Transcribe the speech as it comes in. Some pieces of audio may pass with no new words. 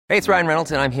Hey, it's Ryan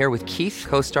Reynolds, and I'm here with Keith,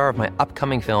 co-star of my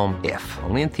upcoming film, If,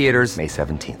 only in theaters May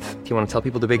 17th. Do you want to tell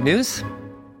people the big news?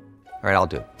 All right, I'll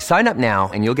do it. Sign up now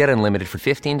and you'll get unlimited for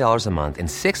 $15 a month and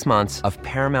 6 months of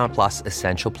Paramount Plus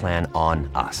Essential Plan on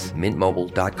us.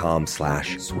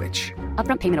 MintMobile.com/switch.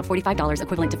 Upfront payment of $45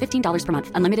 equivalent to $15 per month.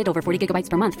 Unlimited over 40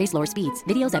 gigabytes per month. Face lower speeds.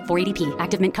 Videos at 480p.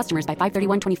 Active Mint customers by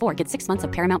 531.24 get 6 months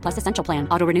of Paramount Plus Essential Plan.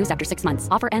 Auto renews after 6 months.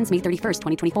 Offer ends May 31st,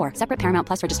 2024. Separate Paramount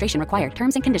Plus registration required.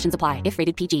 Terms and conditions apply if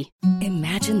rated PG.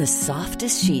 Imagine the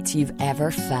softest sheets you've ever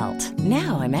felt.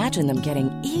 Now imagine them getting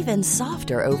even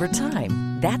softer over time.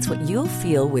 That's what you'll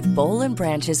feel with Boll &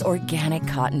 Branch's organic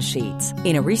cotton sheets.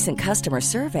 In a recent customer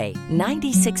survey,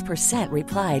 96%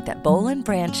 replied that Boll &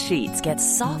 Branch sheets get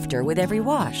softer with every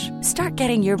wash. Start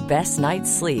getting your best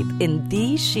night's sleep in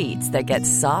these sheets that get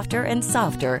softer and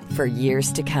softer for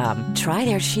years to come. Try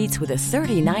their sheets with a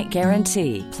 30-night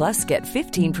guarantee. Plus, get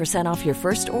 15% off your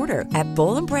first order at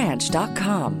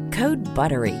bollandbranch.com. Code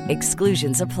BUTTERY.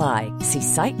 Exclusions apply. See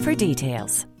site for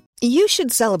details. You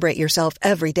should celebrate yourself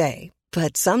every day.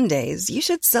 But some days, you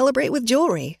should celebrate with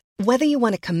jewelry. Whether you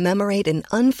want to commemorate an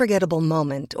unforgettable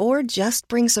moment or just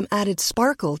bring some added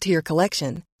sparkle to your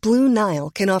collection, Blue Nile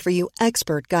can offer you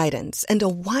expert guidance and a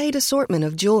wide assortment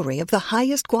of jewelry of the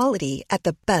highest quality at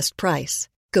the best price.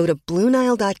 Go to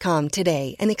BlueNile.com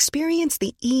today and experience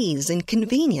the ease and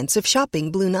convenience of shopping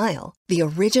Blue Nile, the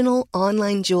original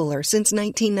online jeweler since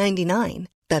 1999.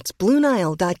 That's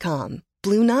BlueNile.com.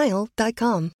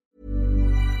 BlueNile.com.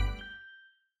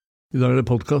 I dag det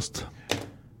podcast.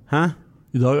 Hæ?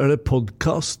 I dag det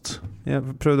podcast. Jeg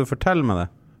prøvde å fortelle meg det.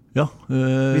 Ja.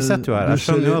 Vi setter jo her. Jeg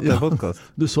skjønner jo at det podcast.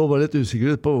 Du så bare litt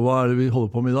usikker ut på hva det vi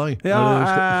holder på med I dag. Ja,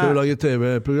 skal vi lage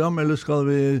TV-program, eller skal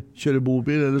vi kjøre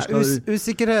bobil, eller skal vi...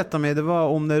 Usikkerheten min, det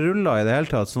var om det rullet I det hele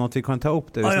tatt, sånn at vi kan ta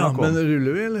opp det vi snakker om. Men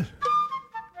ruller vi, eller?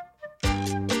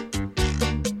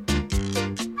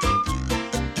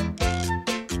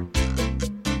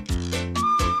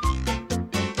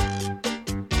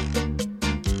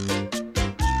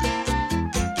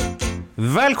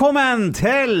 Velkommen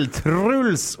til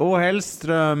Truls og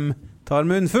Hellstrøm tar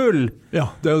munn full. Ja,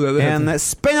 det jo det heter. En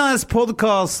spennende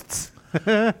podcast.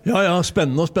 ja,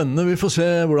 spennende og spennende. Vi får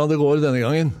se hvordan det går denne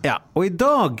gangen. Ja, og I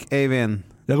dag, Eivind...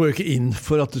 Jeg går jo ikke inn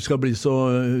for at det skal bli så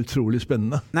utrolig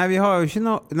spennende. Nei, vi har jo ikke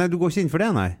noe... Nei, du går ikke inn for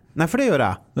det, nei. Nei, for det gjør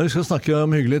jeg. Nei, vi skal snakke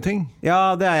om hyggelige ting.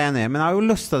 Ja, det jeg enig I, men jeg har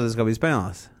jo lyst til at det skal bli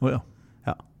spennende. Åja.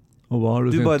 Ja. Og hva har du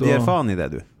tenkt å... Du bare gir faen I det,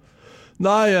 du.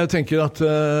 Nei, jeg tenker at...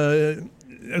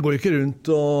 Jeg går ikke rundt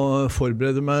og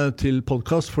forbereder meg til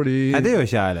podcast, fordi... Nei, det gjør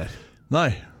ikke jeg heller. Nei.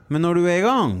 Men når du I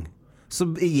gang, så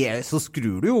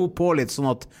skrur du jo på litt sånn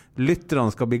at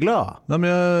lytterne skal bli glad. Nei, men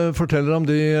jeg forteller om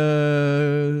de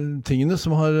tingene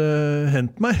som har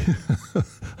hendt meg.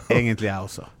 Egentlig jeg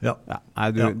også. Ja. Nei,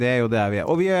 det jo det vi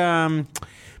Og vi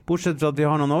bortsett fra at vi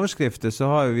har noen overskrifter, så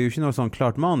har vi jo ikke noe sånn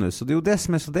klart manus. Og det jo det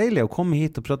som så deilig å komme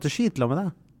hit og prate skit med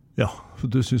deg. Ja, for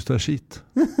du synes det skit.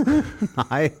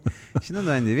 Nei, ikke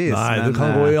nødvendigvis. Nei, det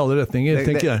kan gå I alle retninger,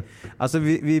 tenker jeg. Altså,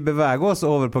 vi beveger oss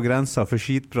over på grensa for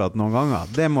skitprat noen ganger.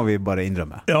 Det må vi bare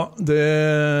innrømme. Ja,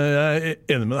 jeg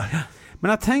enig med deg.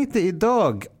 Men jeg tenkte I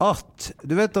dag at,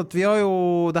 du vet at vi har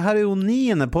jo, det her jo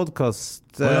 9.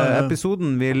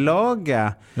 podcast-episoden vi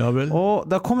lager, ja, vel.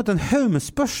 Og det har kommet en haug med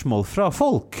spørsmål fra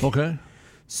folk. Ok.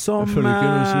 Som, jeg følger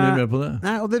ikke så mye med på det.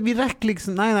 Nei, og det vi rekker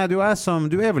liksom... Nei, du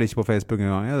du vel ikke på Facebook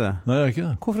engang, det? Nei, jeg ikke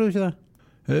det. Hvorfor du ikke det?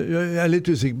 Jeg litt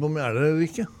usikker på om jeg det eller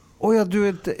ikke. Ja,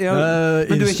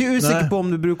 men du ikke usikker på om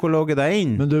du bruker å logge deg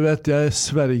inn? Men du vet, jeg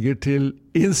sverger til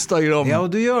Instagram. Ja, og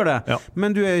du gjør det. Ja.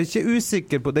 Men du ikke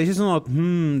usikker på... Det ikke sånn at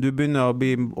du begynner å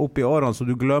bli opp I årene, så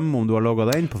du glemmer om du har logget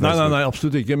deg inn på Facebook? Nei,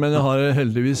 absolutt ikke. Men jeg har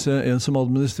heldigvis en som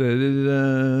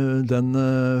administrerer den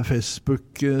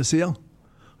Facebook-siden.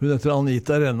 Hun heter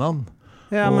Anita Rennan.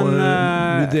 Ja, og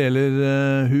men, vi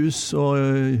deler hus og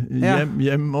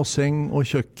hjem og seng og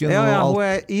kjøkken og alt.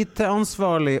 Hun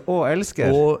IT-ansvarlig og elsker.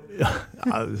 Og,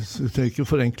 du trenger ikke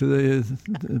forenkle det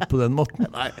på den måten.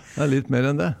 Nei. Det litt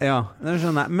mer enn det. Ja, det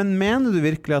skjønner jeg. Men mener du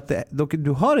virkelig at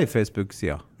du har en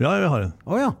Facebook-side? Ja, jeg har en.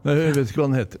 Ja. Jeg vet ikke hva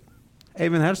den heter.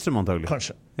 Eivind Hellstrøm antagelig.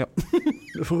 Kanskje. Ja.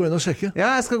 Du får gå inn og sjekke.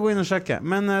 Ja, jeg skal gå inn og sjekke.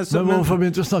 Men hvorfor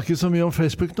begynte du å snakke så mye om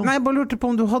Facebook nå? Nei, jeg bare lurte på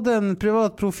om du hadde en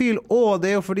privat profil, og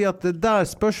det jo fordi at det der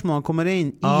spørsmålene kommer inn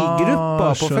I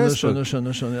gruppa på Facebook.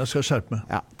 Skjønner. Jeg skal skjerpe meg.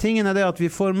 Ja, tingen det at vi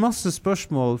får masse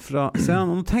spørsmål fra seerne,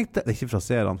 og nå tenkte jeg, ikke fra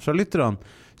seerne, fra lytterne,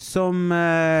 som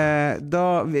da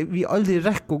vi aldri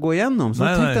rekker å gå igjennom. Så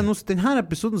nå tenkte jeg, nå, denne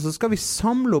episoden så skal vi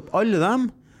samle opp alle dem,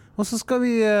 og så skal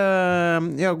vi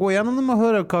gå igjennom dem og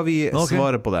høre hva vi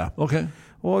svarer på det. Ok.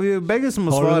 Og vi begge som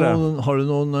må svare. Har du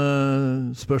noen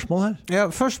spørsmål her? Ja,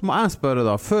 først må jeg spørre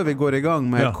da, før vi går I gang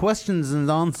med questions and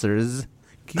answers,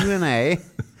 Q&A.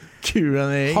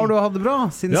 Q&A. Har du hatt det bra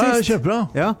siden Ja, sist? kjempebra.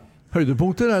 Ja.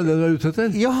 Høydepunkter, er det du er ute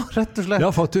etter? Ja, rett og slett.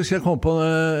 Ja, faktisk, jeg kom på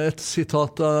et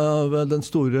sitat av den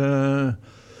store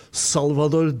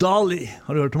Salvador Dali.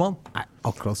 Har du hørt om han? Nei,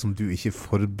 akkurat som du ikke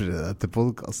forbereder deg til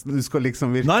podcasten. Du skal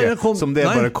liksom virke som det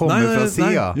nei, bare kommer fra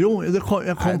siden. Jo, jeg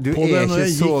kom du på det når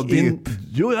jeg så gikk inn.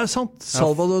 Jo, det er sant.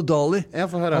 Salvador Dali. Jeg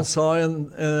får høre. Han sa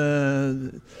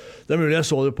det mulig jeg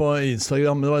så det på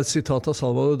Instagram, men det var et sitat av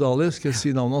Salvador Dali. Skal jeg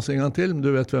si navnet hans en gang til? Men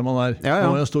du vet hvem han er. Ja.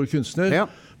 Han var en stor kunstner.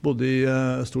 Ja. Bodde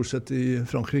stort sett i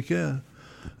Frankrike.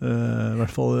 I hvert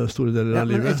fall store deler av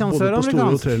livet. Bodde på store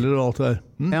hoteller og alt det der.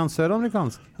 Er han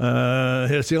søramerikansk?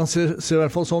 Helt sikkert, han ser i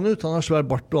hvert fall sånn ut. Han har svær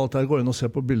bart og alt det der. Gå inn og se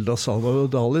på bildet av Salvador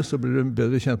Dali, så blir du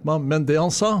bedre kjent med ham. Men det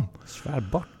han sa... Svær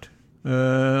bart?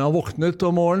 Han våknet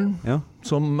om morgenen,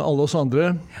 som alle oss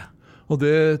andre. Og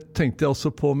det tenkte jeg også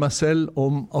på meg selv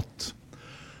om at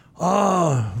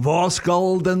hva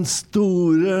skal den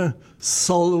store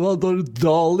Salvador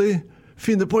Dali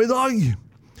finne på i dag?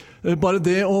 Bare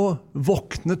det å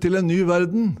våkne til en ny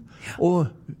verden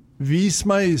og vis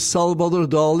meg, Salvador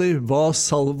Dali, hva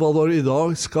Salvador i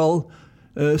dag skal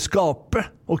skape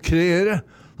og kreere.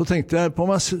 Så tenkte jeg på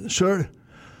meg selv.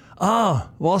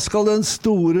 Hva skal den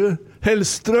store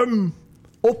Hellstrøm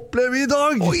oppleve i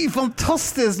dag? Oi,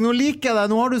 fantastisk! Nå liker jeg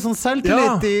deg. Nå har du sånn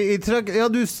selvtillit i trøkk. Ja,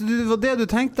 det var det du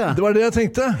tenkte. Det var det jeg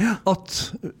tenkte. At,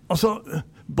 altså,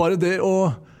 bare det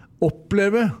å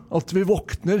oppleve at vi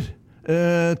våkner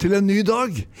til en ny dag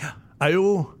er jo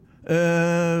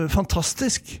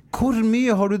fantastisk. Hvor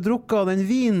mye har du drukket av den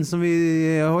vinen som vi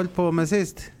holdt på med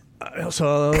sist?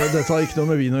 Altså, dette har ikke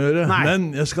noe med vin å gjøre. Nei. Men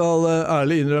jeg skal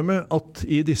ærlig innrømme at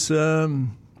i disse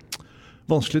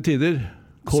vanskelige tider,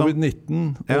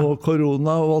 COVID-19 og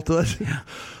korona og alt det der,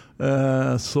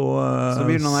 så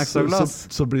blir det noen ekstra glass.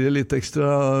 Så blir det litt ekstra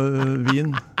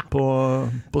vin på...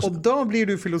 Og da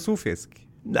blir du filosofisk?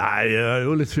 Nei, jeg er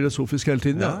jo litt filosofisk hele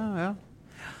tiden, ja.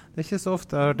 Det er ikke så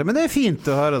ofte jeg har hørt det, men det er fint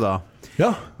å høre da.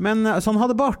 Ja. Men så han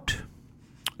hadde bart?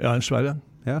 Ja, en svær en.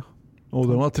 Ja. Og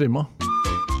den var trimma.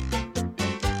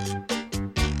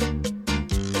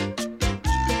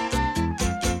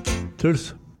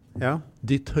 Truls,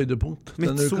 ditt høydepunkt mitt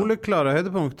denne uka? Mitt soleklare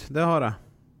høydepunkt, det har jeg.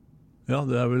 Ja,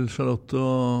 det er vel Charlotte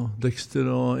og Dexter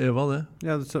og Eva, det.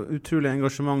 Ja, det er så utrolig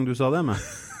engasjement du sa det med.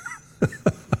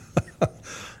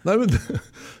 Nei, men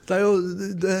det er jo,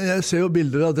 jeg ser jo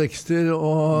bilder av Dexter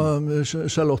og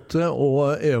Charlotte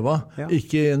og Eva,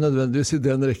 ikke nødvendigvis i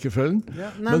den rekkefølgen.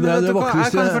 Ja. Nei, men det er det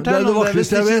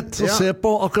vakreste jeg vet å se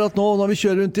på akkurat nå når vi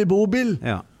kjører rundt i bobil.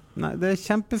 Ja. Nei, det er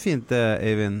kjempefint,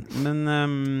 Eivind. Men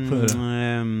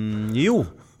jo.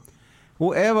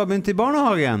 Og Eva begynte i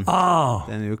barnehagen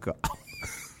denne uka.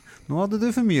 Nå hadde du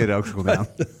for mye reaksjon igjen.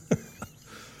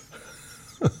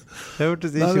 Det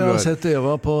hørtes ikke bra. Vi har sett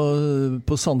Eva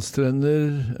på sandstrender,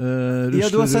 rusler rundt. Ja,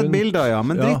 du har sett bilder,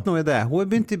 men dritt nå i det. Hun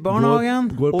er begynt i barnehagen,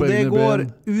 og det går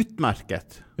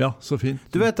utmerket. Ja, så fint.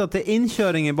 Du vet at det er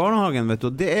innkjøring i barnehagen, vet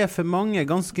du. Det er for mange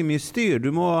ganske mye styr.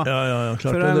 Du må... Ja,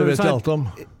 klart det vet jeg alt om.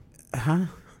 Hæ?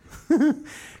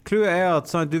 Clouet er at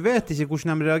du vet ikke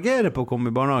hvordan de reagerer på å komme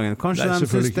i barnehagen. Kanskje de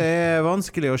synes det er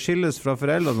vanskelig å skilles fra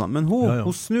foreldre og sånt. Men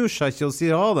hun snur seg ikke og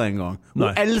sier ha det en gang. Hun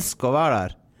elsker å være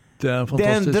der. Det er fantastisk. Det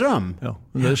er en drøm. Ja,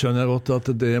 men det skjønner jeg godt at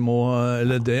det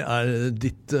er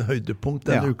ditt høydepunkt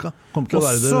denne uka. Kommer til å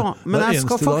være det men jeg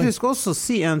skal faktisk også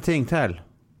si en ting til.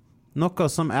 Noe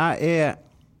som jeg er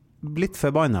blitt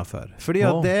forbannet for. Fordi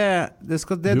at du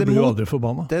blir jo aldri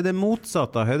forbannet. Det er det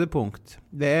motsatte av høydepunkt.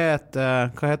 Det er et,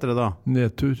 hva heter det da?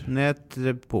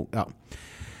 Nedturpunkt, ja.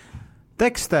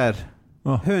 Dexter,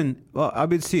 hun er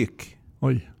blitt syk.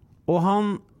 Oi. Og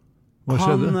han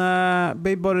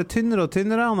ble bare tynnere og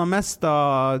tynnere. Han har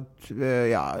mistet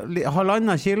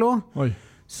 1,5 kilo. Oi.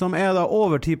 Som er da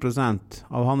over 10%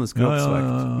 av hans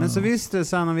kroppsvekt. Men så viste det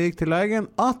seg når vi gikk til legen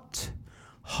at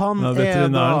han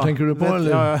veterinæren tenker du på,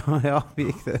 eller? Ja, vi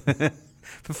gikk det.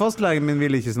 For fastlegen min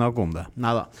ville ikke snakke om det.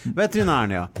 Neida.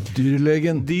 Veterinæren, ja.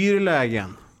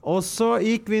 Dyrlegen. Og så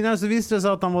gikk vi ned, så viste det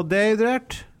seg at han var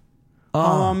dehydrert.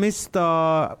 Han har mistet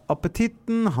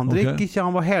appetitten, han drikker ikke,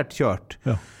 han var helt kjørt.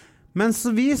 Ja. Men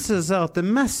så viser det seg at det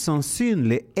mest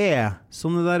sannsynlig er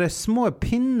sånne der små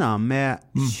pinner med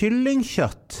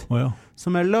kyllingkjøtt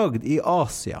som er lagd i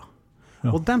Asia.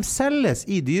 Ja. Og de selges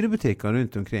i dyrebutikker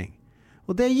rundt omkring.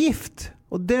 Og det er gift.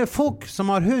 Og det er folk som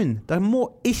har hund, de må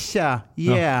ikke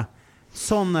gi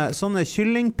sånne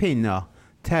kyllingpinner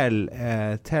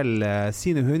til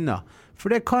sine hunder.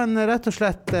 For det kan rett og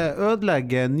slett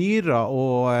ødelegge nyrer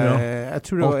og jeg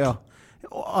tror det,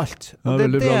 alt. Og det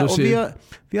det, og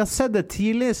vi har sett det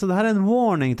tidlig, så det her en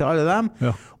warning til alle dem.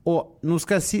 Ja. Og nå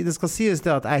skal jeg si, det skal sies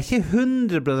det at jeg ikke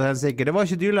 100% sikker, det var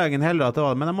ikke dyrlegen heller at det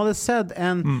var det, men de hadde sett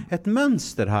et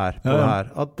mønster her på det her,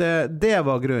 at det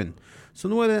var grunnen. Så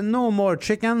nå det no more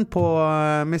chicken på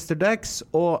Mr. Dex,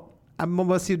 og jeg må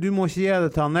bare si, du må ikke gi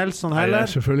det til han Nelson heller.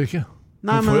 Nei, selvfølgelig ikke.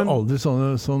 Man får jo aldri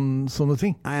sånne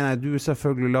ting. Nei, du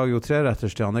selvfølgelig lager jo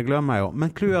 3-retters til han, det glemmer jeg jo.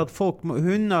 Men kluet at folk,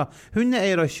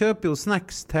 hundeeiere kjøper jo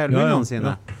snacks til hundene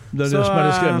sine. Ja. Det det som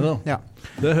det skremmende da. Ja.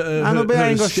 Det nå ble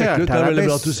jeg engasjert det veldig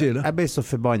bra at du sier det. Jeg ble så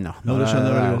forbanna det skjønner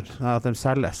jeg veldig godt. At de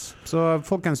selges. Så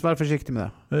folkens, vær forsiktig med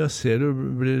det. Jeg ser du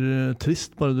blir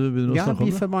trist bare du begynner å snakke om det. Ja, jeg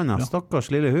blir forbanna. Stakkars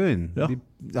lille hund.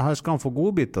 Her skal han få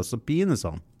godbiter, så pines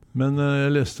han. Men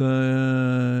jeg leste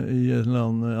i en eller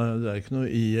annen, det ikke noe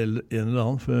i en eller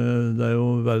annen, for det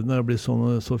jo, verden blitt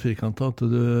så firkantet at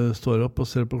du står opp og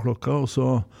ser på klokka, og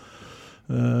så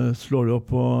slår du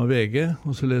opp på VG,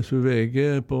 og så leser du VG,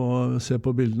 ser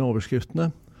på bildene og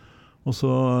overskriftene, og så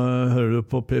hører du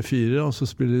på P4, og så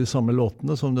spiller de samme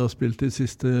låtene som de har spilt de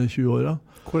siste 20 årene.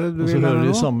 Og så hører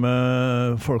de samme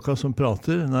folka som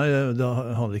prater. Nei, det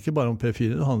handler ikke bare om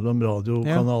P4, det handler om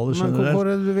radiokanaler generelt. Men hvor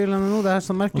du vil henne nå? Det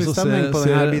så merkelig stemning på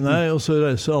denne biten. Nei, og så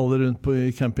reiser alle rundt på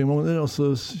i campingvogner, og så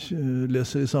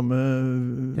leser de samme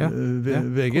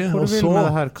VG, og så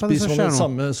spiser man den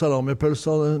samme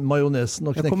salamipølsa, majonesen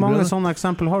og knekkebrødet. Hvor mange sånne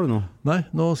eksempler har du nå? Nei,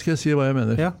 nå skal jeg si hva jeg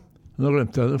mener. Nå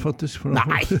glemte jeg det faktisk.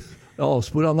 Nei!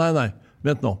 Avsporet. Nei,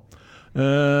 vent nå.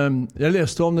 Jeg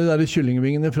leste om de der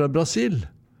kyllingvingene fra Brasil,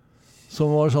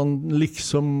 som var sånn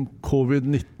liksom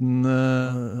COVID-19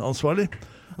 ansvarlig.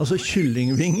 Altså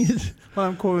kyllingvinger.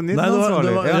 Var de COVID-19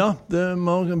 ansvarlig?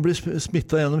 Man blir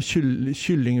smittet gjennom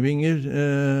kyllingvinger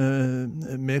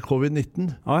med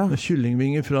COVID-19.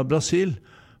 Kyllingvinger fra Brasil.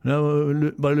 Jeg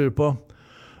bare lurer på,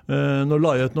 nå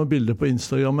la jeg ut noen bilder på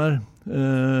Instagram her,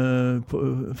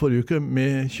 forrige uke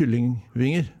med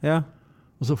kyllingvinger.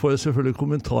 Og så får jeg selvfølgelig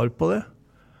kommentar på det.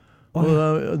 Og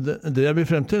det jeg vil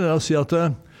frem til å si at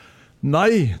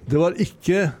nei, det var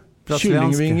ikke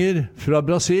kyllingvinger fra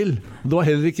Brasil. Det var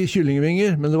heller ikke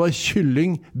kyllingvinger, men det var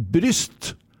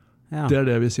kyllingbryst. Det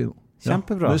det jeg vil si nå.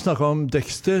 Kjempebra. Når vi snakket om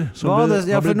Dexter, som ble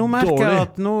for nå merker dårlig. Jeg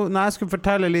at når jeg skulle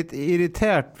fortelle litt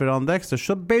irritert for han Dexter,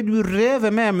 så ble du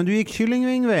revet med, men du gikk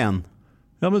kyllingvingveien.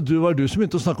 Ja, men var du som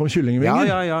begynte å snakke om kyllingvinger?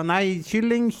 Ja. Nei,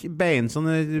 kyllingbein,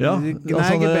 sånne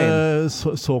gnegebein.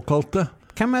 Såkalte.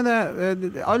 Hvem det?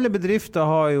 Alle bedrifter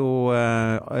har jo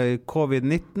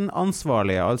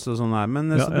COVID-19-ansvarlige, altså sånn her. Men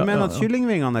så du mener at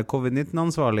kyllingvingene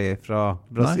COVID-19-ansvarlige fra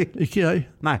Brasil? Nei, ikke jeg.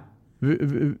 Nei.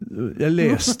 Jeg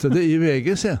leste det i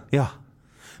VG, se. Ja.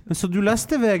 Men så du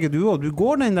leste VG du også, du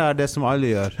går den der det som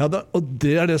alle gjør. Ja, og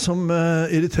det det som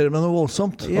irriterer meg noe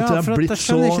voldsomt. Ja, at jeg blitt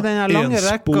så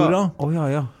ensporet.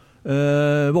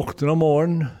 Våkner om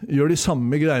morgenen, gjør de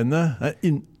samme greiene,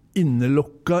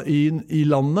 innelokket i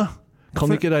landet. Kan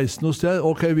ikke reise noe sted.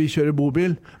 Ok, vi kjører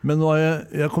bobil, men nå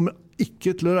jeg kommer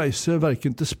ikke til å reise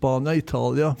hverken til Spania,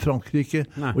 Italia, Frankrike,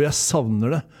 og jeg savner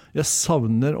det. Jeg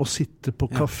savner å sitte på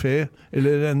kafé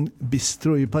eller en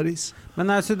bistro i Paris. Men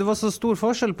jeg synes det var så stor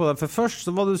forskjell på det, for først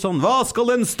så var du sånn, hva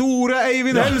skal den store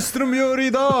Eivind Hellstrøm gjøre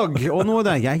i dag? Og nå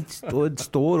det, jeg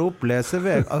står opp, leser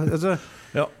VG. Altså,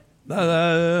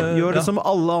 gjør det som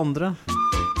alle andre.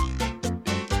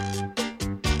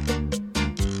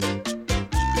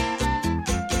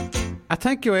 Jeg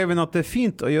tenker jo, Eivind, at det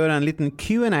fint å gjøre en liten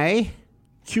Q&A.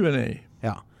 Q&A?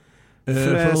 Ja. For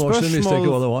noen år siden visste jeg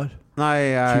ikke hva det var. Nei,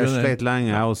 jeg sleit lenge,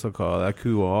 jeg også hva det Q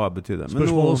og A betyder.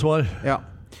 Spørsmål og svar. Ja.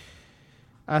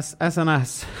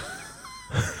 SNS.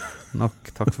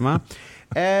 Nok, takk for meg.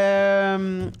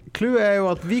 Clouet jo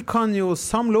at vi kan jo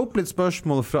samle opp litt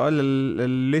spørsmål fra alle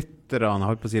lytterne, jeg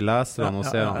holdt på å si leserne og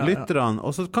seerne, lytterne,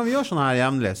 og så kan vi gjøre sånn her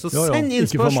jevnlig. Så send inn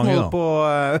spørsmål på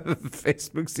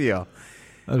Facebook-siden.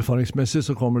 Erfaringsmessig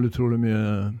så kommer det utrolig mye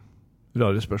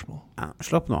rare spørsmål.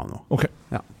 Slapp nå av nå. Ok.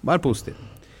 Ja, vær positiv.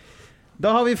 Da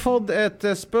har vi fått et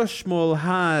spørsmål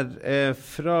her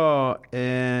fra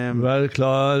Vær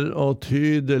klar og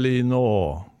tydelig nå.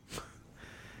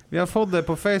 Vi har fått det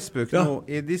på Facebook nå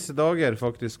i disse dager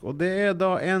faktisk, og det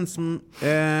da en som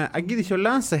jeg gidder ikke å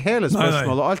lese hele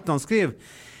spørsmålet og alt han skriver,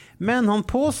 men han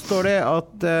påstår det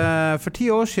at for 10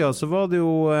 år siden så var det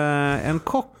jo en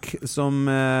kokk som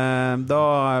da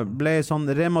ble sånn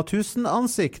Rema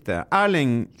 1000-ansikte.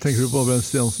 Erling... Tenker du på Bent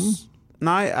Stiansen?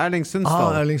 Nei, Erling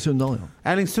Sundsdal. Erling Sundsdal, ja.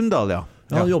 Erling Sundsdal, ja.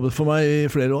 Han jobbet for meg i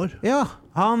flere år. Ja,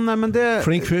 men det...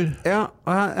 Flink fyr. Ja,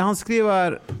 han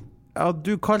skriver at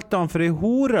du kalte han for en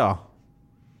hora.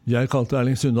 Jeg kalte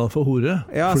Erling Sundsdal for hore.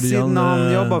 Ja, siden han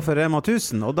jobbet for Rema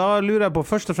 1000. Og da lurer jeg på,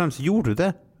 først og fremst, gjorde du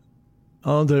det?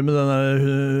 Han drev med den der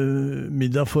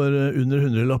middag for under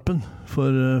 100-lappen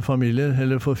for familier,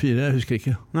 eller for 4, jeg husker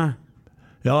ikke. Nei.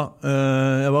 Ja,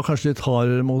 jeg var kanskje litt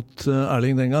hard mot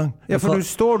Erling den gang. Ja, for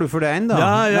står du for det enda?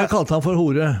 Ja, jeg kalte han for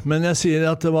hore, men jeg sier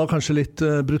at det var kanskje litt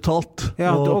brutalt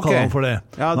å kalle han for det.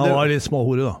 Ja, han var litt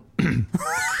småhore da.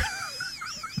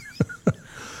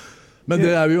 Men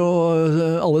det vi jo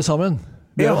alle sammen.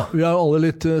 Vi er jo alle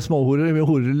litt småhorer, vi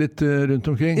horer litt rundt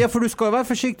omkring. Ja, for du skal jo være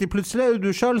forsiktig, plutselig er det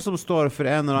du selv som står for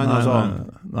en eller annen sånn.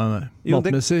 Nei.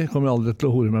 Matmessig kommer jeg aldri til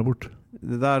å hore meg bort.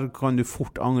 Det der kan du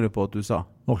fort angre på at du sa.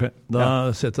 Ok,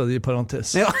 da setter jeg det i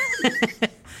parentes. Ja.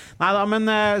 Neida, men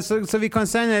så vi kan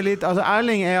sende litt, altså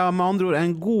Erling er med andre ord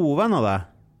en god venn av deg.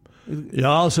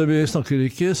 Ja, altså vi snakker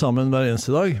ikke sammen hver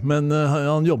eneste dag, men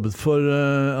han jobbet for,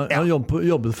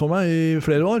 jobbet for meg i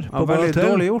flere år. Ja, veldig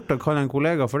dårlig gjort å kalle en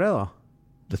kollega for det da.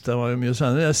 Dette var jo mye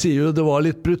senere. Jeg sier jo det var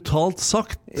litt brutalt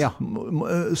sagt. Ja.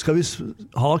 Skal vi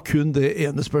ha kun det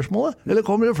ene spørsmålet, eller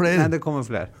kommer det flere? Nei, det kommer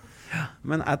flere.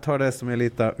 Men jeg tar det som en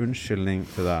liten unnskyldning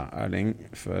til deg, Erling,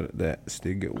 for det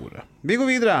stygge ordet. Vi går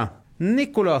videre.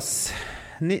 Nicolas.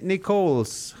 Nicola.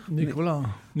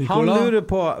 Han lurer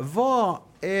på, hva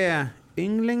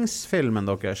yndlingsfilmen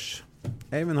deres?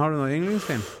 Eivind, har du noen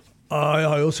yndlingsfilm? Jeg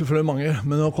har jo selvfølgelig mange,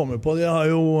 men å komme på det, jeg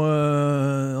har jo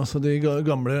altså de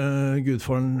gamle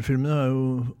Gudfaren-filmene er jo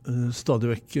stadig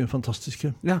vekk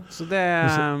fantastiske. Ja, så det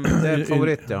er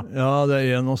favoritt, ja. Ja, det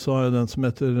en, og så har jeg den som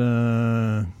heter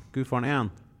Gudfaren 1?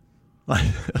 Nei,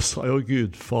 jeg sa jo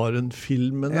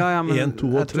Gudfaren-filmen 1, 2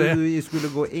 og 3. Jeg trodde vi skulle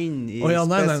gå inn i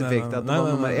spesifikt at det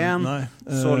var nummer 1,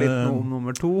 så litt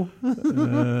nummer 2.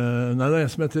 Nei, det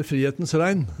en som heter Frihetens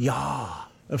regn. Ja!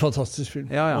 En fantastisk film.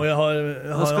 Ja. Og jeg har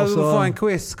nå skal du få en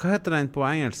quiz. Hva heter den på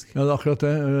engelsk? Ja, det akkurat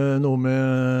det. Noe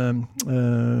med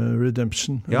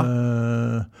Redemption. Ja.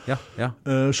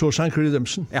 Shawshank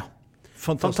Redemption. Ja.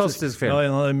 Fantastisk film. Ja,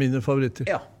 en av mine favoritter.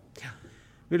 Ja.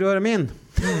 Vil du høre min?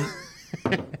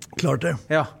 Klart det.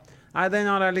 Ja. Nei,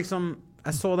 den har jeg liksom...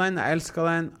 Jeg så den, jeg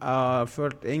elsket den.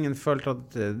 Ingen følte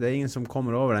at det er ingen som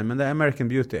kommer over den, men det er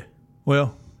American Beauty. Ja.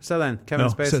 Se den,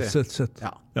 Kevin Spacey. Sett.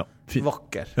 Ja.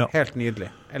 Vakker. Ja. Helt nydelig.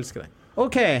 Elsker den.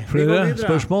 Ok, flere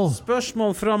spørsmål.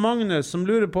 Spørsmål fra Magnus, som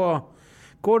lurer på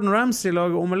Gordon Ramsay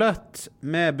lager omelett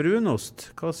med brunost.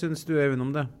 Hva synes du, Eivind,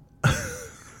 om det?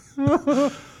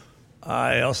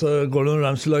 Nei, altså Gordon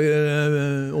Ramsay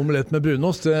lager omelett med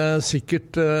brunost. Det er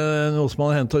sikkert noe som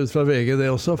han har hentet ut fra VG det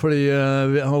også, fordi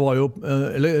han var jo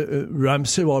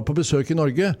Ramsay var på besøk i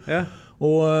Norge. Ja.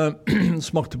 Og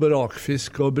smakte på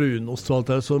rakfisk og brunost og alt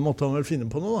det, så måtte han vel finne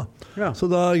på noe da. Ja. Så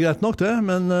det er greit nok det,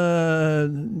 men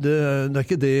det er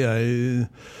ikke det jeg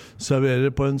serverer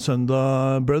på en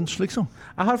søndag brunch, liksom.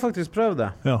 Jeg har faktisk prøvd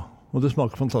det. Ja, og det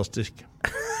smaker fantastisk.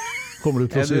 Kommer du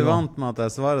til å si det? Er du vant med at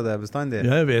jeg svarer det bestandig?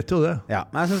 Ja, jeg vet jo det. Ja,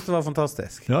 men jeg synes det var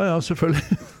fantastisk. Ja,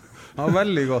 selvfølgelig. Det var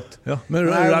veldig godt. Ja, men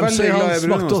Ramsay, han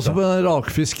smakte også på den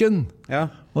rakfisken. Ja.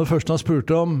 Og det første han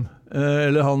spurte om,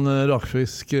 eller han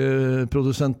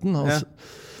rakfiskprodusenten,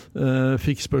 han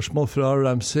fikk spørsmål fra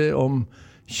Ramsay om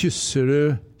kysser du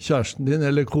kjæresten din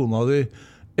eller kona di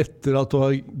etter at du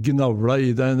har gnavlet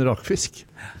i deg en rakfisk?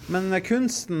 Men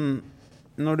kunsten,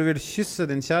 når du vil kysse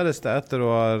din kjæreste etter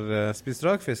å ha spist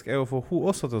rakfisk, er å få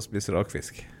hun også til å spise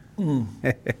rakfisk.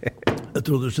 Jeg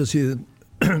trodde du skulle si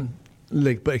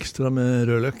legg på ekstra med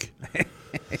rødløk.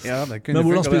 Ja, men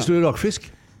hvordan spiser du rakfisk?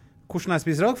 Hvordan jeg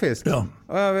spiser rakfisk? Ja.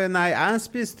 Nei, jeg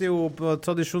spiste jo på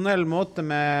tradisjonell måte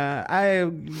med... Jeg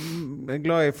er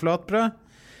glad i flatbrød.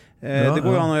 Det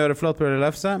går jo an å gjøre flatbrød eller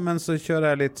lefse, men så kjører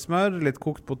jeg litt smør, litt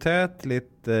kokt potet,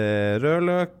 litt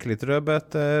rødløk, litt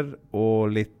rødbeter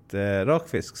og litt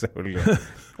rakfisk, selvfølgelig.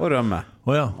 Og rømme.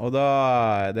 Og da,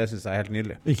 det synes jeg er helt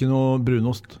nydelig. Ikke noe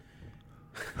brunost?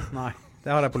 Nei,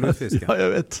 det har jeg på lutfisken. Ja,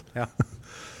 jeg vet. Ja.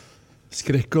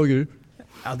 Skrekk og gru.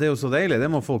 Ja, det er jo så deilig, det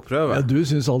må folk prøve. Ja, du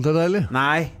synes alt er deilig?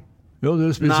 Nei. Jo, du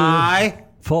spiser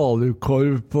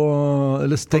falukorv på,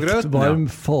 eller stekt grøten, varm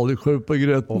falukorv på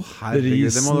grøten.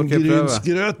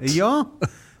 Risengrynsgrøt. Ja,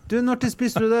 du, når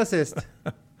spiste du det sist?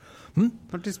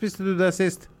 Når spiste du det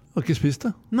sist? Jeg har ikke spist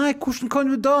det. Nei, hvordan kan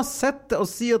du da sette og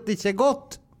si at det ikke er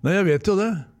godt? Nei, jeg vet jo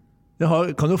det.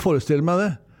 Jeg kan jo forestille meg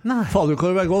det. Nei.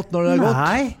 Falukorv er godt når det er godt.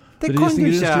 Nei. Det kan du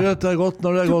ikke. Er godt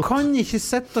når det er godt. Du kan ikke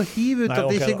sette og hive ut at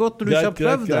det ikke er godt når du ikke har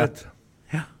prøvd det.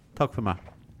 Ja, takk for meg.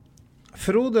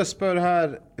 Frode spør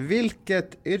her,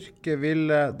 hvilket yrke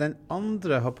ville den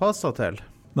andre ha passet til?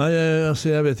 Nei,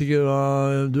 altså jeg vet ikke hva...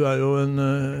 Du er jo en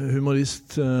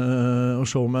humorist og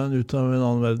showman ut av en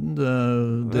annen verden.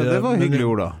 Det var hyggelig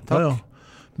ord da. Takk. Ja.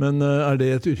 Men er det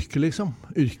et yrke liksom?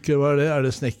 Yrke, hva er det? Er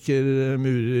det snekker,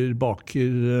 murer,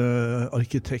 baker,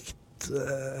 arkitekt?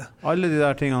 Alle de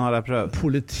der tingene har jeg prøvd.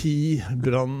 Politi,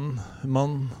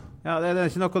 brannmann. Ja, det er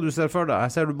ikke noe du ser for deg.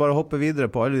 Jeg ser du bare hopper videre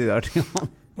på alle de der tingene.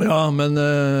 Ja, men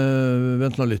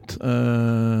vent nå litt.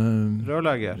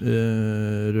 Rørlegger?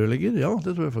 Rørlegger, ja,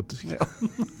 det tror jeg faktisk. Ja.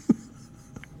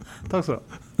 Takk skal du ha.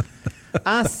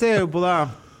 Jeg ser jo på deg,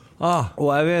 og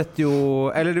jeg vet jo,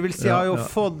 eller det vil si, jeg har jo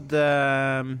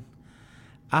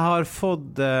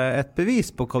fått et bevis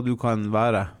på hva du kan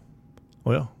være.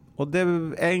 Og det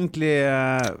egentlig,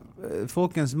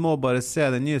 folkens må bare se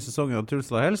den nye sesongen av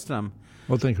Truls og Hellstrøm.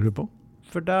 Hva tenker du på?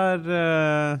 For der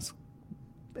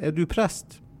er du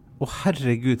prest. Å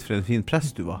herregud, for en fin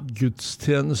prest du var.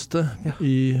 Gudstjeneste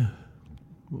i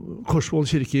Korsvoll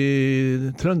kirke i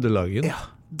Trøndelagen. Ja,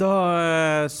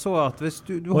 da så at hvis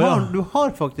du har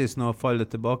faktisk noe å falle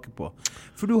tilbake på.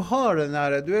 For du har den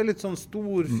der, du er litt sånn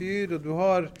stor fyr, og du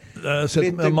har jeg har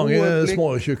sett mange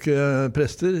småtjukke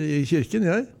prester i kirken,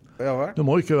 jeg. Ja, vel? Du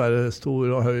må ikke være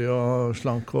stor og høy og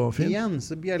slank og fin. Igjen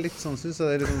så blir jeg litt sånn, synes jeg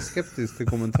det er litt sånn skeptisk til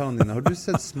kommentarene dine. Har du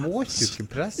sett småtjukke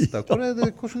prester?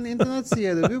 Hvordan internettside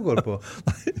er det du går på?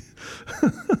 Nei.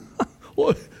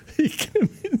 Og ikke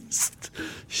minst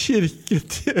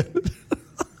kirketjener.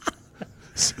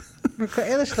 Men hva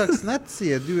er det slags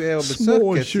nettside du er å besøke?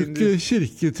 Småtjukke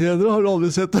kirketjenere, har du aldri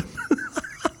sett dem?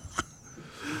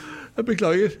 Jeg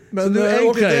beklager. Men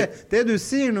det du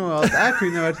sier nå, at jeg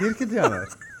kunne vært kirketjener.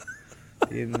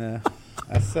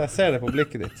 Jeg ser det på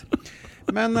blikket ditt.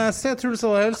 Men se Truls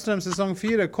og Hellstrøm sesong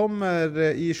 4 kommer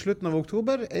i slutten av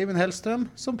oktober. Eivind Hellstrøm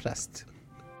som prest.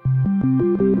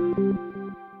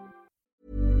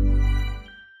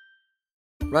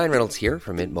 Ryan Reynolds here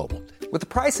from Mint Mobile. With the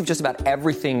price of just about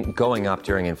everything going up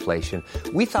during inflation,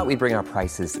 we thought we'd bring our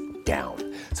prices down.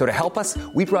 So to help us,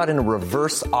 we brought in a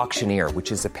reverse auctioneer, which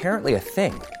is apparently a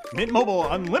thing. Mint Mobile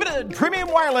Unlimited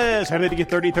Premium Wireless. How to get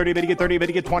 30, 30, how to get 30, how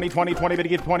to get 20, 20, 20, how to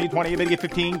get 20, 20, how to get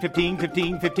 15, 15,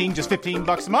 15, 15, just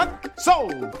 $15 a month?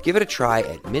 Sold! Give it a try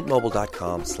at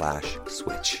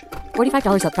mintmobile.com/switch.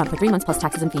 $45 up front for 3 months plus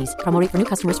taxes and fees. Promo rate for new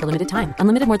customers for limited time.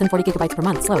 Unlimited more than 40 gigabytes per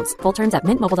month. Slows full terms at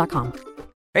mintmobile.com.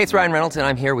 Hey, it's Ryan Reynolds, and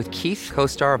I'm here with Keith,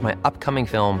 co-star of my upcoming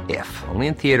film, If, only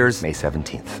in theaters May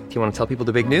 17th. Do you want to tell people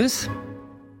the big news?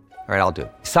 All right, I'll do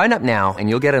it. Sign up now and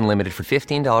you'll get unlimited for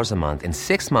 $15 a month and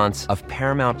 6 months of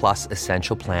Paramount Plus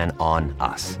Essential Plan on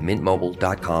us.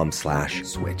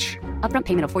 Mintmobile.com/switch. Upfront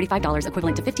payment of $45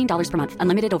 equivalent to $15 per month.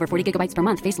 Unlimited over 40 gigabytes per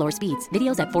month. Face lower speeds.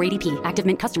 Videos at 480p. Active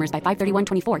Mint customers by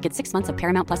 531.24 get 6 months of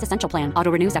Paramount Plus Essential Plan. Auto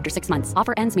renews after 6 months.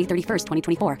 Offer ends May 31st,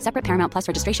 2024. Separate Paramount Plus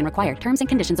registration required. Terms and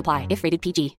conditions apply if rated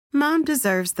PG. Mom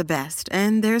deserves the best,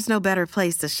 and there's no better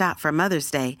place to shop for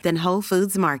Mother's Day than Whole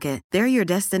Foods Market. They're your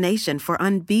destination for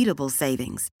unbeatable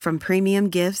savings, from premium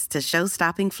gifts to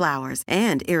show-stopping flowers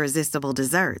and irresistible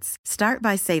desserts. Start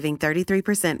by saving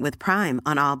 33% with Prime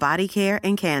on all body care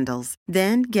and candles.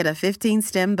 Then get a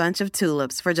 15-stem bunch of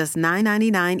tulips for just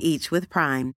 $9.99 each with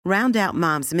Prime. Round out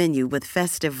Mom's menu with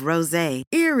festive rosé,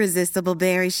 irresistible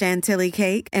berry chantilly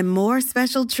cake, and more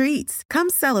special treats. Come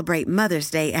celebrate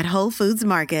Mother's Day at Whole Foods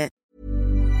Market.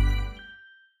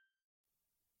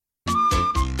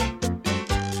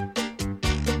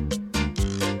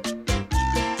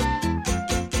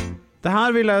 Det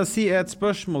her vil jeg si et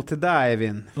spørsmål til deg,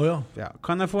 Eivind. Ja.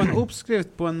 Kan jeg få en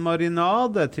oppskrift på en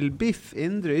marinade til biff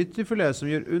indre ytterfilet som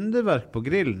gjør underverk på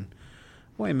grillen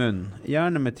og i munnen?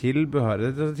 Gjerne med tilbehør.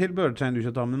 Dette tilbehør trenger du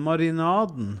ikke ta, men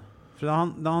marinaden. For det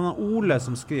er han Ole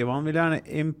som skriver. Han vil gjerne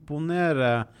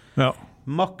imponere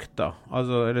makta,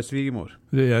 altså, eller svigermor.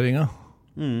 Regjeringa.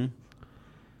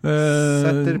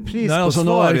 Setter pris på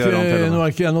nå er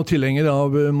ikke jeg noe tilhenger av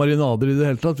marinader i det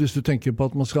hele tatt. Hvis du tenker på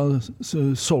at man skal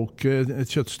solke et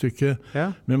kjøttstykke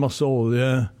med masse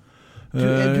olje. Du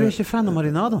er ikke fan av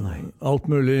marinader, nei? Alt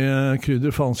mulig krydder,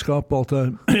 faenskap og alt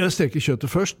det. Jeg steker kjøttet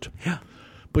først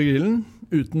på grillen,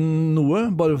 uten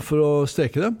noe, bare for å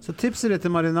steke det. Så tipser det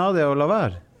til marinade å la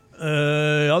være?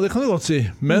 Ja, det kan du godt si.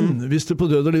 Men hvis det på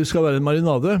død og liv skal være en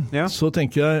marinade, så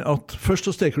tenker jeg at først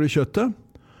så steker du kjøttet,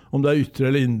 om det er ytre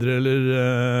eller indre eller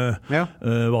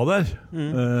hva det er.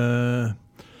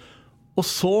 Og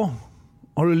så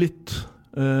har du litt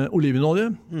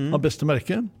olivenolje av beste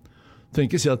merke. Trenger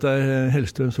ikke si at det er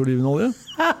Hellstrøms olivenolje.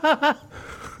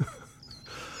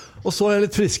 Og så har jeg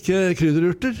litt friske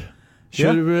krydderurter.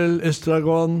 Kjørvel,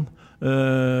 estragon,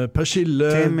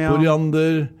 persille,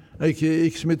 koriander. Ikke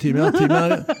så mye timian.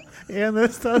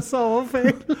 Eneste jeg sa var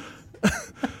feil.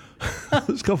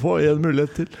 Du skal få en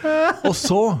mulighet til. Og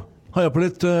så har jeg på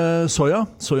litt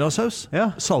sojasaus.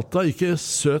 Salta, ikke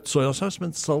søt sojasaus,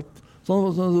 men salt.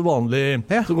 Sånn vanlig,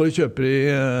 så går du og kjøper i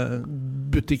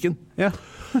butikken.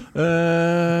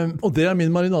 Og det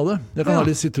min marinade. Jeg kan ha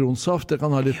litt sitronsaft, jeg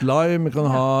kan ha litt lime, jeg kan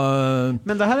ha...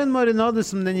 Men det her en marinade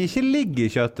som den ikke ligger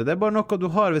i kjøttet, det bare noe du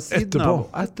har ved siden av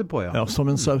etterpå, Ja,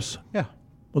 som en saus. Ja,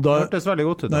 og da, det hørtes veldig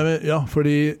godt ut. Ja,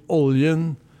 fordi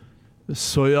oljen,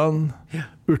 sojaen,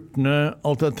 urtene,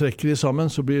 alt det trekker I sammen,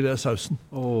 så blir det sausen.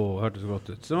 Hørtes godt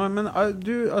ut. Så, men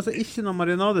du, altså ikke noe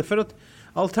marinade, for at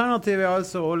alternativet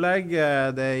altså å legge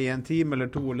det I en time eller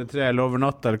 2 eller 3 eller over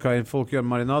natt, eller hva folk gjør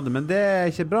marinade, men det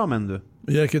ikke bra, mener du?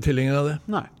 Jeg ikke tilhenger av det.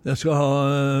 Nei. Jeg skal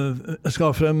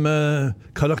ha frem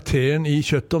karakteren I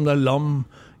kjøttet, om det lam,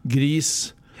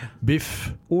 gris,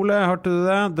 biff. Ole, hørte du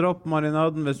det? Dropp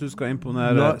marinaden hvis du skal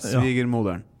imponere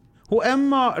svigermoderen. Og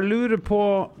Emma lurer på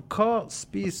hva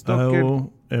spiser dere? Jo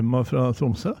Emma fra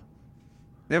Tromsø.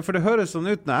 Ja, for det høres sånn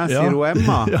ut når jeg sier hun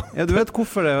Emma. Ja, du vet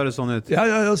hvorfor det høres sånn ut? Ja,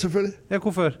 selvfølgelig. Ja,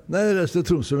 hvorfor? Nei, jeg reiste til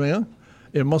Tromsø med en gang.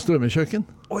 Emmas drømmekjøkken.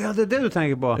 Ja, det det du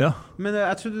tenker på? Ja. Men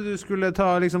jeg trodde du skulle ta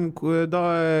liksom,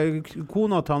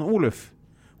 kona til han Oluf.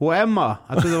 Hun Emma.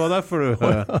 Jeg trodde det var derfor du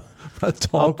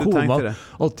tenkte det.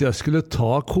 At jeg skulle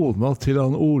ta kona til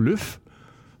han Oluf?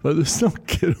 Hva du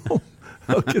snakker om?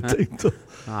 Jeg har ikke tenkt å...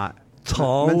 Nei. Jeg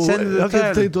har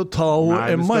ikke tenkt å ta Emma,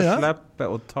 Nei, du skal slippe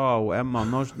å ta Emma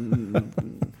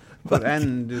for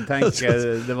enn du tenker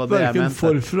det var det jeg mente. Hverken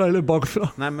forfra eller bakfra.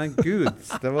 Nei, men Gud,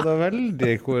 det var da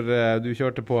veldig hvor du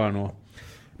kjørte på her nå.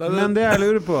 Men det jeg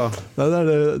lurer på... Det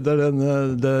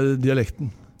er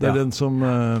dialekten. Det er den som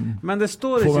men det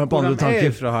står ikke hvor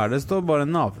de fra her, det står bare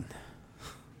navn.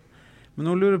 Men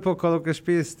nå lurer på hva dere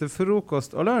spiser til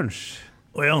frokost og lunsj.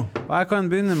 Og jeg kan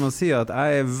begynne med å si at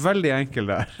jeg veldig enkel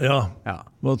der. Ja.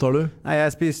 Hva tar du? Nei,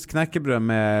 jeg spiser knekkebrød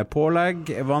med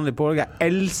pålegg, vanlig pålegg. Jeg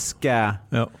elsker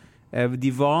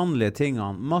de vanlige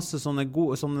tingene. Masse sånne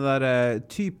der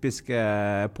typiske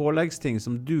påleggsting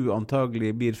som du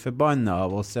antagelig blir forbannet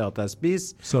av å se at jeg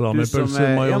spiser.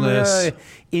 Salamipølse, majones.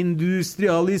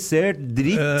 Industrialisert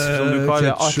dritt, som du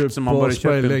kaller alt som man bare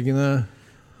kjøper. Speileggene.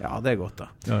 Ja, det godt da.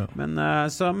 Men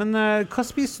hva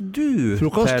spiser du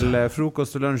til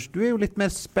frokost og lunsj? Du jo litt mer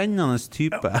spennende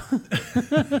type.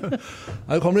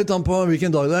 Det kommer litt an på hvilken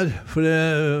dag det for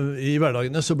I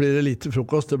hverdagene så blir det lite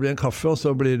frokost, det blir en kaffe, og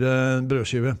så blir det en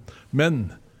brødskive. Men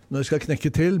når jeg skal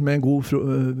knekke til med en god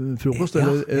frokost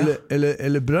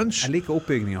eller brunch... Jeg liker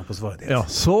oppbyggingen på svaret ditt. Ja,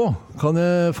 så kan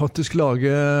jeg faktisk lage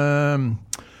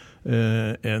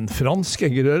en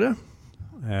fransk eggerøre.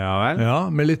 Ja vel. Ja,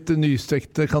 med litt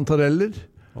nystekte kantareller.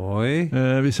 Oi.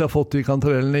 Hvis jeg har fått de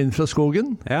kantarellene inn fra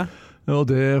skogen. Ja. Og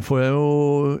det får jeg jo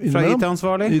innimellom. Fra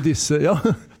IT-ansvarlig?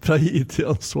 Fra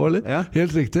IT-ansvarlig. Ja.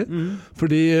 Helt riktig.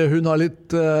 Fordi hun har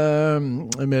litt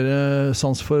mer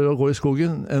sans for å gå I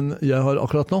skogen enn jeg har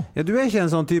akkurat nå. Ja, du ikke en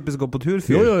sånn typisk gå på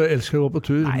tur-fyr? Jo, jeg elsker å gå på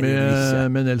tur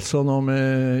med Nelson og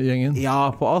med gjengen.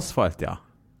 Ja, på asfalt, ja.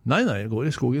 Nei, jeg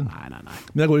går I skogen. Nei.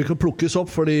 Men jeg går ikke å plukkes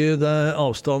opp, fordi det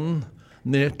avstanden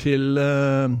ned til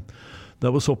der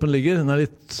hvor soppen ligger, den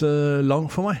litt lang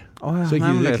for meg. Så jeg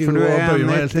gidder ikke gå og bøye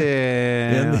meg helt til.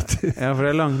 1,90. Ja, for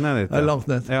det langt ned dit. Det langt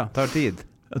ned. Ja, tar tid.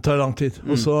 Det tar lang tid.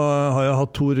 Og så har jeg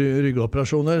hatt 2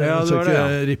 ryggoperasjoner. Jeg skal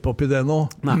ikke rippe opp I det nå.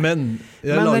 Nei. Men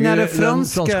jeg lager den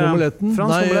franske omeletten.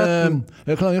 Nei,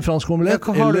 jeg kan lage en fransk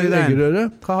omelett eller eggerøre.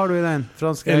 Hva har du I den?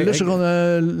 Eller så kan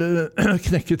jeg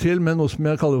knekke til med noe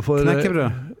som jeg kaller for knekkebrød.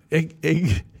 Egg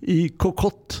I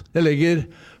kokott. Jeg legger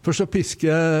først så pisker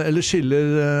jeg, eller skiller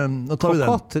nå tar vi den.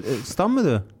 Kokott? Stammer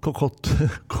du?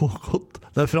 Kokott.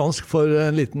 Det fransk for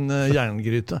en liten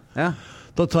jerngryte. Ja.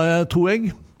 Da tar jeg 2 egg.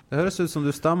 Det høres ut som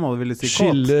du stammer og ville si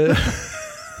kott.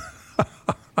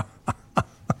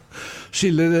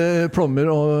 Skiller plommer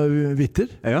og hvitter.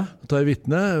 Ja. Da tar jeg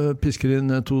hvittene, pisker inn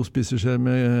 2 spiseskjeer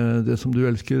med det som du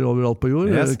elsker overalt på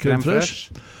jord. Yes, crème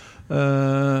fraîche.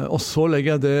 Og så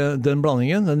legger jeg den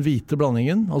blandingen, den hvite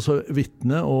blandingen, altså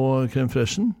hvittene og crème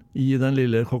fraîchen I den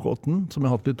lille kokotten som jeg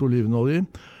har hatt litt olivenolje I.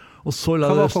 Og så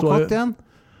Hva var kokott igjen?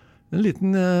 En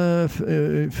liten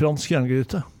fransk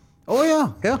jerngryte.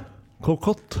 Ja.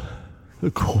 Kokott.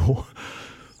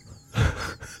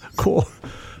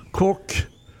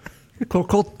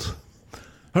 Kokott.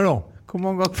 Hør nå. Hvor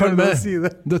mange ganger Følg kan du med. si det?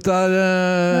 Dette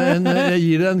jeg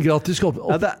gir deg en gratis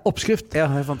oppskrift. Ja,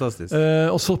 det fantastisk.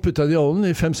 Og så putter jeg det I ovnen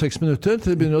I 5-6 minutter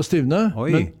til det begynner å stivne.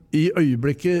 Men I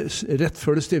øyeblikket, rett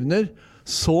før det stivner,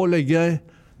 så legger jeg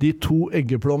de 2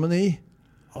 eggeplommene I.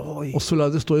 Og så lar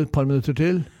jeg det stå I et par minutter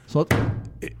til, sånn at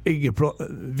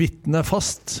hvitten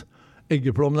fast.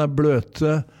 Eggeplommene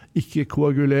bløte, ikke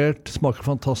koagulert, smaker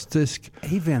fantastisk.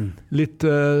 Eivind. Litt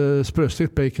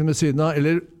sprøstekt bacon ved siden av,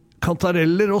 eller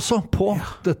kantareller også på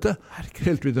dette.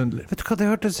 Helt vidunderlig. Vet du hva,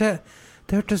 det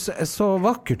hørtes så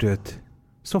vakkert ut.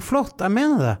 Så flott, jeg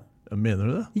mener det. Mener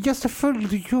du det? Ja, selvfølgelig,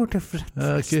 du gjør det for Jeg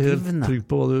er ikke helt trygg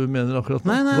på hva du mener akkurat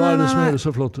nå. Nei, hva er det som høres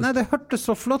så flott ut? Nei, det hørtes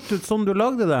så flott ut som du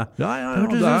lagde det. Ja, det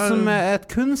hørtes ut som et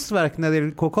kunstverk nede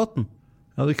i kokotten.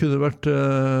 Ja, det kunne vært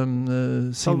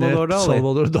signert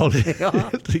Salvador Dali. Ja.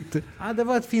 Helt riktig. Nei, det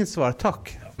var et fint svar,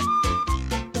 takk.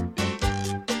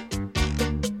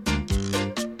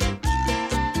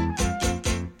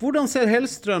 Hvordan ser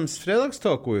Hellstrøms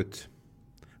fredagstaco ut?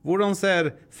 Hvordan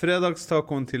ser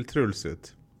fredagstacoen til Truls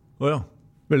ut? Åja,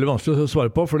 veldig vanskelig å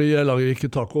svare på, fordi jeg lager ikke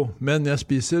taco. Men jeg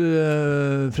spiser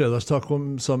fredagstaco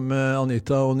sammen med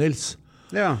Anita og Nils.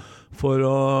 Ja. For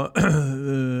å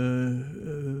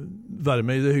være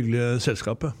med i det hyggelige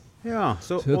selskapet. Ja,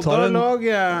 og da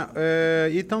lager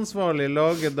IT-ansvarlig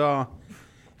lager da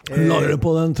lager det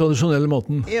på den tradisjonelle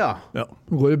måten. Ja.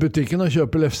 Går i butikken og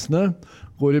kjøper lefsene.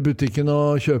 Går i butikken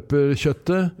og kjøper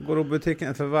kjøttet. Går i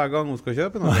butikken for hver gang hun skal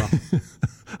kjøpe noe da?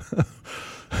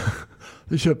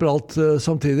 Du kjøper alt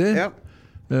samtidig. Ja.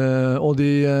 Og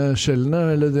de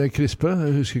skjellene, eller det krispe,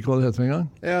 jeg husker ikke hva det heter en gang.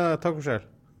 Ja, tacoskjell.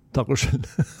 Tacoskjell.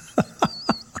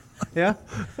 Ja.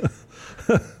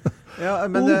 Ja,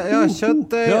 men det,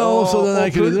 kjøttet og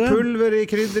pulver i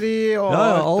krydderi og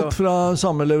alt fra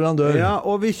samme leverandør. Ja,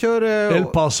 og vi kjører El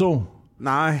Paso.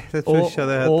 Nei, det tror ikke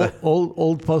det heter.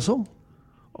 Old Paso.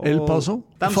 El Paso.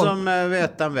 De som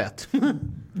vet, de vet.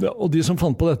 Ja, og de som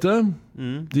fant på dette,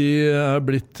 de er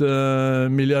blitt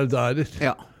milliardærer.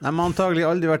 Ja, de har antagelig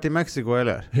aldri vært i Mexico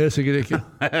heller. Helt sikkert ikke.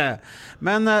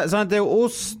 Men sant, det er jo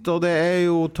ost, og det er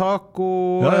jo taco,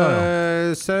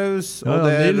 saus, og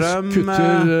det er rømme. Nils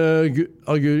kutter,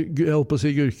 jeg holdt på å si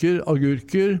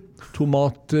agurker,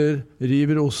 tomater,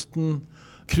 river osten,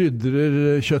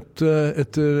 krydrer kjøttet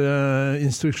etter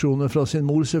instruksjoner fra sin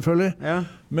mor, selvfølgelig. Ja.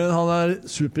 Men han er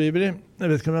superivrig. Jeg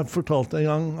vet ikke om jeg fortalte en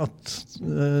gang at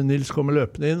Nils kommer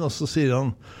løpende inn, og så sier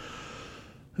han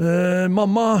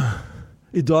 «Mamma,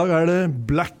 i dag er det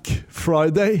Black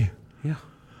Friday». Ja.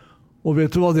 Og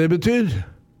vet du hva det betyr?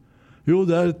 Jo,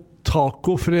 det er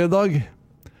tacofredag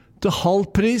til halv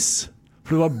pris,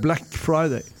 for det var Black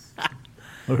Friday.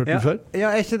 Har du hørt det før? Ja,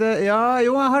 er ikke det? Ja,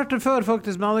 jo, jeg har hørt det før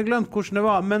faktisk, men jeg hadde glemt hvordan det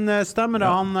var. Men stemmer det,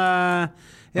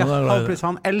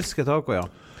 han elsker taco, ja.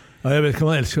 Ja, jeg vet ikke om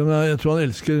han elsker, men jeg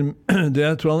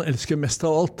tror han elsker mest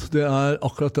av alt. Det er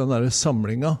akkurat den der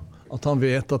samlinga, at han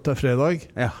vet at det er fredag.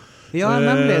 Ja,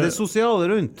 nemlig, det sosiale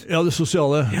rundt. Ja, det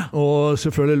sosiale. Ja. Og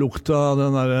selvfølgelig lukta av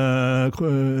den der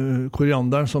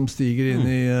korianderen som stiger inn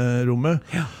i rommet.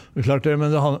 Ja. Det er klart det,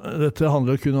 men dette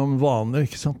handler jo kun om vaner,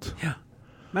 ikke sant? Ja.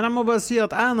 Men jeg må bare si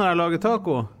at når jeg lager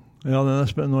taco... Ja, nå er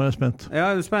jeg spent. Ja,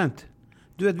 er du spent?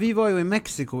 Du vet, vi var jo i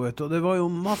Mexico, vet du, og det var jo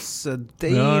masse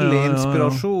deilig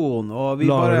inspirasjon, og vi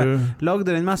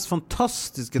lagde den mest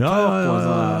fantastiske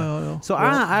taco. Så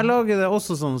jeg lager det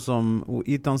også sånn som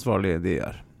IT-ansvarlige de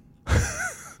gjør.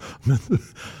 Men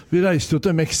vi reiste jo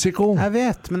til Mexico. Jeg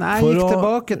vet, men jeg gikk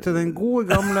tilbake til den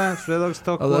gode gamle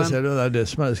fredagstacoen. Ja, der ser du, det er det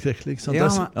som er skrekkelig, ikke sant? Ja,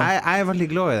 jeg er veldig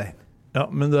glad i det. Ja,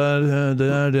 men det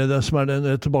er det som er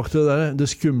det. Tilbake til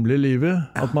det skumle livet,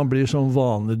 at man blir sånn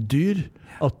vanedyr,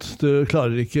 at du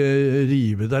klarer ikke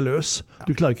rive deg løs.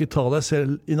 Du klarer ikke ta deg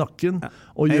selv i nakken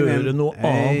og gjøre noe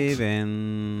annet.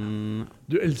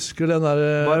 Du elsker den der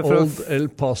Old El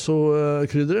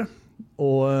Paso-krydderet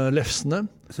og lefsene.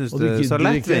 Synes det er så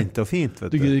lettvint og fint, vet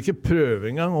du. Du gidder ikke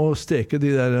prøve engang å steke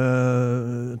de der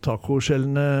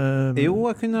tacoskjellene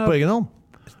på egen hånd.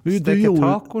 Steke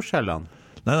tacoskjellene?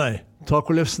 Nei,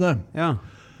 tacolefsene. Ja.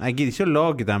 Jeg gidder ikke å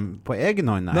lage dem på egen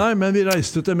hånd, Nei, men vi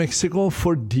reiste til Mexico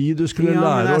fordi du skulle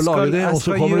lære å lage det, og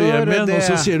så kommer du hjem igjen, og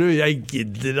så sier du, jeg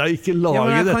gidder deg ikke lage dette. Ja,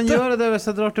 men jeg kan gjøre det hvis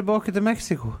jeg drar tilbake til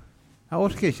Mexico. Jeg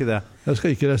orker ikke det. Jeg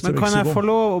skal ikke reise til Mexico. Men kan jeg få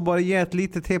lov å bare gi et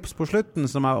lite tips på slutten,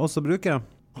 som jeg også bruker?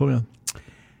 Kom igjen.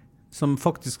 Som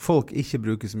faktisk folk ikke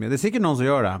bruker så mye. Det er sikkert noen som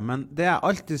gjør det, men det jeg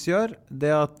alltid gjør,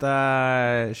 det er at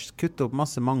jeg kutter opp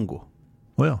masse mango.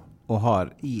 Og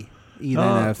har i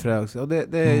denne fredags. Og det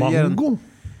mango?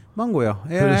 Mango, ja.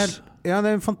 Ja, det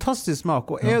er en fantastisk smak.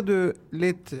 Og er du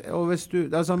litt, og hvis du,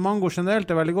 altså mango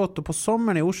generelt er veldig godt, og på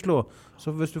sommeren i Oslo,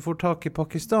 så hvis du får tak i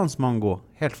Pakistans mango,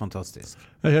 helt fantastisk.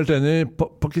 Jeg er helt enig.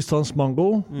 Pakistans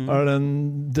mango er den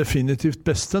definitivt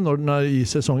beste når den er i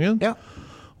sesongen. Ja.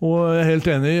 Og jeg er helt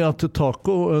enig i at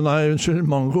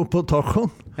mango på tacoen.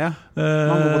 Ja,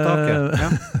 mango på taket. Ja.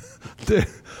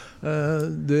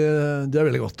 Det er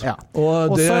veldig godt. Ja.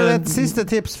 Og så er det et siste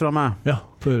tips fra meg. Ja,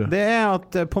 det er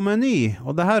at på Meny,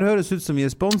 og det her høres ut som vi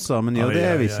er sponset av Meny, og det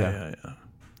er vi ikke.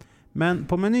 Men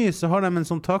på Meny så har de en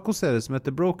sånn tacoserie som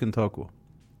heter Broken Taco.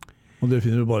 Og det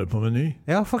finner du bare på Meny?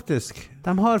 Ja, faktisk.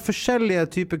 De har forskjellige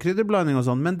typer krydderblanding og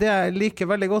sånn, men det jeg liker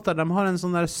veldig godt er de har en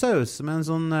sånn der saus, med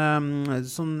en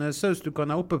sånn saus du kan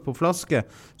ha oppe på flaske,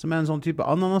 som en sånn type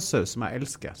ananassaus som jeg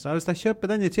elsker. Så hvis jeg kjøper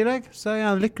den i tillegg, så er jeg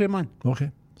en lykkelig mann. Ok,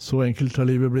 så enkelt har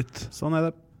livet blitt. Sånn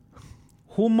det.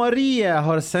 Marie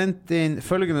har sendt inn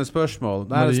følgende spørsmål.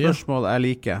 Det er et spørsmål jeg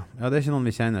liker. Ja, det er ikke noen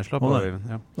vi kjenner. Slapp av.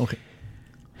 Ja. Ok.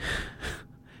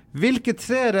 Hvilke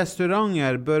 3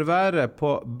 restauranter bør være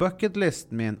på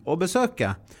bucketlisten min å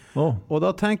besøke? Og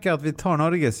da tenker jeg at vi tar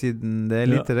Norge siden det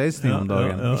er lite reisning om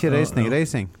dagen. Ikke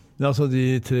reising. Ja, altså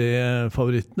de 3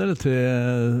 favorittene, eller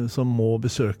 3 som må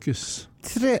besøkes?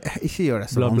 3, ikke gjør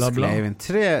det så vanskelig, Eivind.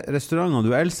 3 restauranter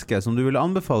du elsker, som du vil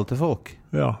anbefale til folk?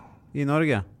 Ja. I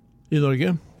Norge? I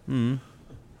Norge?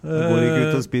 Jeg går ikke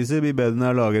ut og spiser, blir bedre når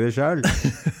jeg lager det selv.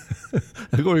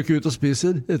 Jeg går ikke ut og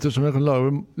spiser, ettersom jeg kan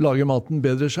lage maten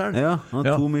bedre selv. Ja,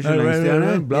 2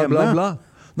 Michelin-stjerner bla, bla, bla.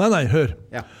 Nei, hør.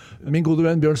 Ja. Min gode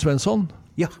venn Bjørn Svensson,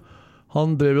 han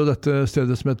drev jo dette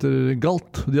stedet som heter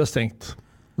Galt, og de har stengt.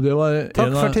 Og det var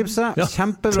Takk for tipset,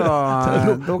 kjempebra.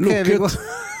 Lukket.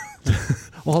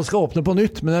 Og han skal åpne på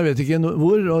nytt, men jeg vet ikke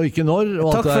hvor og ikke når. Og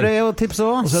takk for det, og tipset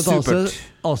også. Supert. Et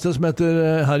annet sted som heter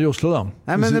her i Oslo, da.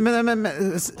 Nei, men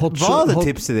var det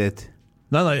tipset ditt?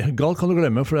 Nei, Galt kan du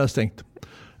glemme, for det er stengt.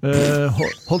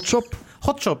 Hotshop.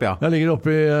 Hotshop, ja. Jeg ligger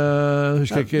oppe i,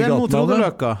 husker ikke gatenavnet. Det er mot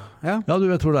Rodeløkka. Ja, du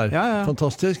vet hvor det er. Ja.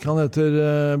 Fantastisk. Han heter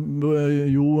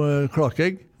Jo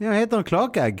Klakegg. Ja, heter han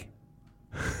Klakegg?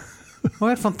 Det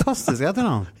var helt fantastisk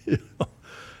etternavn.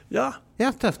 Ja,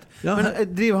 tøft. Ja. Men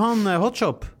driver han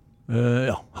hotshop?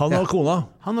 Ja, han og kona.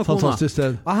 Fantastisk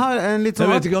sted. Jeg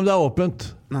vet ikke om det er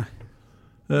åpent. Nei,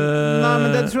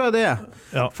 men det tror jeg det er.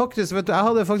 Ja. Faktisk, vet du, jeg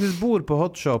hadde faktisk bord på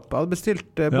Hotshop. Jeg hadde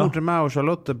bestilt bord til meg og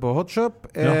Charlotte på Hotshop.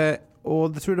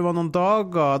 Og jeg tror det var noen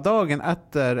dagen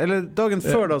etter, eller dagen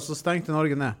før da, så stengte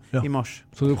Norge ned i mars.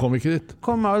 Så du kom ikke dit?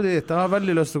 Kom aldri dit. Jeg har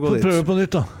veldig lyst til å gå dit. Prøve på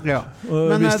nytt da. Ja.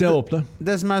 Men hvis de er åpne.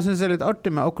 Det som jeg synes er litt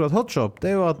artig med akkurat Hotshop, det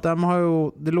er jo at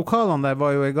de lokalene der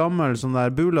var jo en gammel sånn der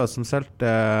bula som selte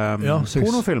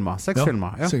pornofilmer,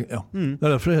 sexfilmer. Det er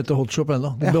derfor det heter Hotshop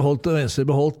enda. Det eneste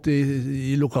beholdt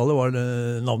i lokalet var det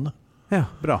navnet. Ja,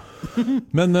 bra.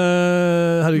 Men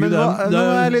herregud, nå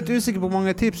er jeg litt usikker på hvor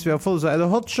mange tips vi har fått. Så er det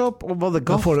Hotshop, og var det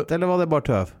Galt, eller var det bare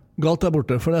tøv? Galt er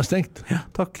borte, for det er stengt. Ja,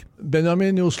 takk.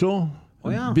 Benjamin i Oslo,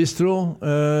 Bistro.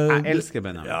 Jeg elsker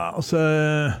Benjamin. Ja, altså,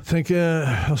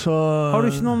 har du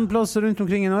ikke noen plasser rundt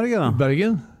omkring i Norge da?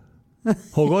 Bergen.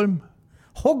 Hoggorm.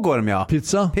 Hoggorm, ja.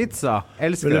 Pizza. Elsker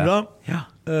det. Veldig bra.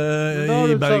 Ja.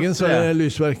 I Bergen så er det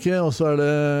Lysverket, og så er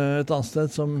det et annet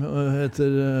sted som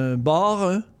heter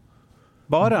Bare.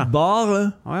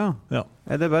 Ja.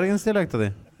 Er det Bergensdialekta di?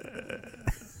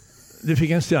 De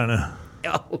fikk en stjerne.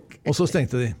 Ja, ok. Og så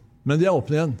stengte de. Men de er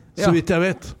åpne igjen, så vidt jeg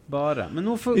vet. Bare. Men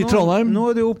I Trondheim. Nå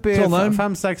er du oppe i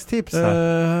 5-6 tips her.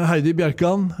 Heidi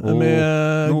Bjerkan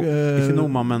med ikke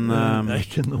Noma, men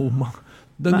ikke Noma.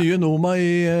 Den nye Noma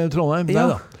i Trondheim.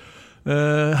 Nei da.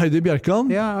 Heidi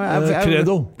Bjerkan.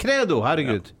 Credo,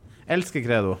 herregud. Elsker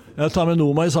Credo. Jeg tar med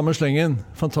Noma i samme slengen.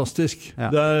 Fantastisk.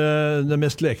 Det er den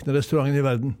mest lekne restauranten i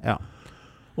verden. Ja.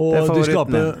 Og de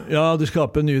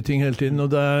skaper nye ting hele tiden, og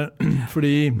det er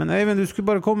fordi... Men Eivind, du skulle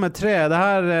bare komme med 3. Det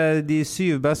her er de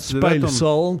 7 beste du vet om.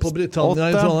 Speilsalen på Britannia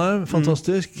i Trondheim.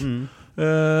 Fantastisk.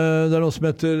 Det er noe som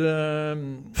heter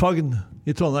Fagn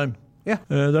i Trondheim.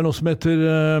 Det er noe som heter...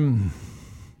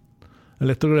 Det er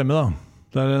lett å glemme da.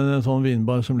 Det er en sånn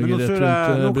vinbar som ligger rett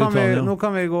rundt Britannia. Nå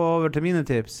kan vi gå over til mine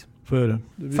tips.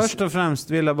 Først og fremst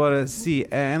vil jeg bare si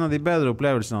en av de bedre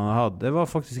opplevelsene jeg har hatt, det var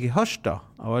faktisk i Harstad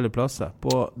av alle plasser,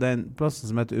 på den plassen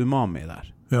som heter Umami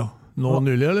der. Ja,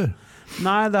 nylig eller?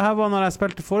 Nei, det her var når jeg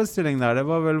spilte forestilling der. Det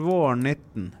var vel våren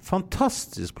 19.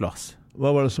 Fantastisk plass.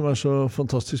 Hva var det som var så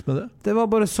fantastisk med det? Det var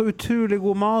bare så utrolig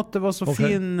god mat, det var så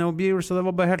fin omgivelser, det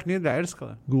var bare helt nydelig, jeg elsket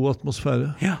det. God atmosfære.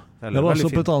 Ja. Jeg var også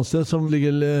på et annet sted som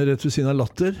ligger rett ved siden av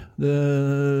Latter.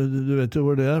 Du vet jo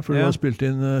hvor det er, for du har spilt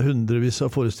inn hundrevis av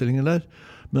forestillinger der.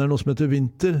 Men det er noe som heter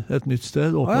Vinter, et nytt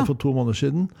sted, åpnet for 2 måneder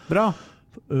siden. Bra.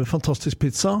 Fantastisk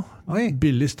pizza,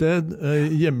 billig sted,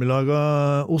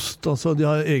 hjemmelaget ost, altså de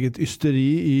har eget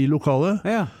ysteri i lokalet.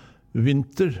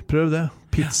 Vinter, prøv det.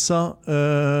 Pizza.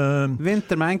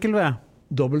 Vinter med enkel V?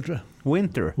 Dobbelt V.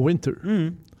 Winter.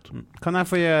 Kan jeg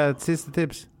få gi et siste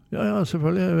tips? Ja,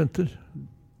 selvfølgelig, jeg venter.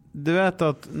 Du vet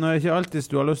at når ikke alltid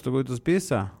du har lyst til å gå ut og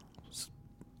spise,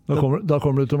 da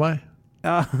kommer du til meg.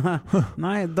 Ja,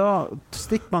 nei, da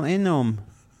stikker man innom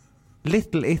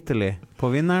Little Italy på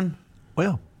Vinneren,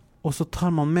 og så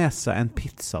tar man med seg en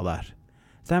pizza der.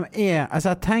 Altså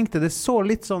jeg tenkte, det så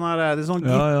litt sånn her, det sånn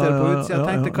gitter på utsiden. Jeg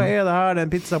tenkte, hva det her? Det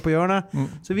en pizza på hjørnet.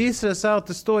 Så viser det seg at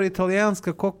det står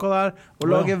italienske kokker der og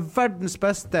lager verdens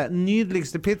beste,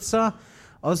 nydeligste pizza.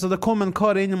 Altså, det kom en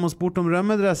kar innom og spurte om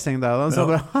rømmedressing der. Og han sa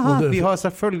bare, vi har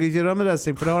selvfølgelig ikke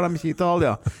rømmedressing, for det har de ikke i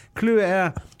Italia.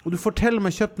 Clouet og du får til og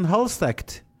med kjøpt en halvstekt.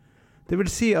 Det vil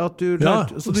si at du hiver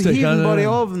den bare i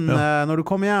ovnen når du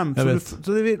kommer hjem.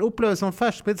 Så det vil oppleves som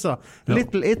fersk pizza.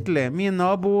 Little Italy, min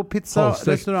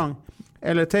nabo-pizza-restaurant.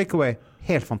 Eller takeaway.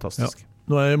 Helt fantastisk.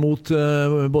 Nå jeg imot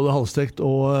både halvstekt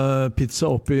og pizza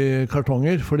oppi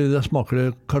kartonger, fordi det smaker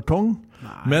det kartong.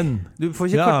 Men du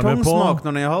får ikke kartongsmak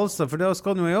når den halvstekt, for da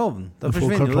skal den jo i ovnen. Da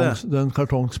forsvinner jo det. Den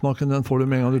kartongsmaken, den får du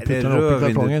med en gang du putter den oppi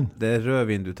kartongen. Det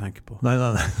rødvin du tenker på. Nei.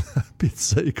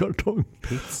 Pizza i kartong.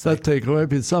 Det takeaway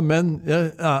pizza, men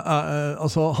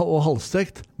altså, og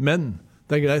halvstekt, men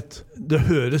det greit. Det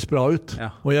høres bra ut,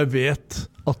 og jeg vet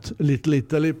at Little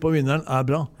Italy på vinneren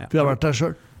bra, for jeg har vært der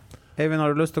selv. Eivind,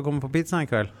 har du lyst til å komme på pizza en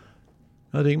kveld?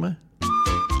 Ja, ring meg.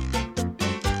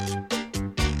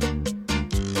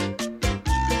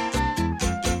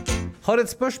 Har et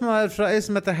spørsmål her fra en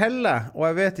som heter Helle, og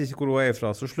jeg vet ikke hvor hun fra,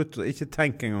 så slutt å ikke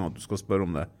tenke en gang at du skal spørre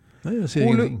om det. Nei, jeg sier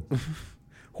ingenting.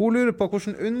 Hun lurer på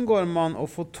hvordan unngår man å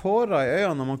få tårer i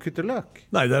øynene når man kutter løk?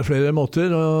 Nei, det flere måter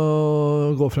å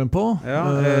gå frem på. Ja,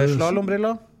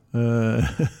 slalombriller?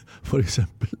 For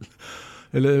eksempel.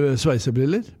 Eller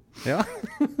sveisebriller. Ja.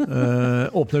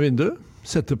 Åpne vindu,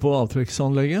 sette på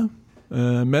avtrekksanlegget.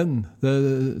 Men det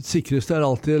sikreste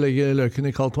alltid å legge løken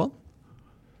i kaldt vann.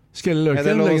 Skjelle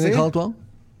løken, legge den i kaldt vann.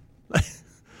 Nei.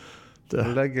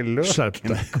 Legge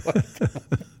løken i kaldt vann.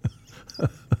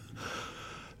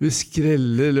 Vi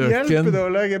skreller løken. Hjelper det å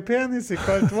legge penis i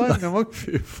kaldt vann?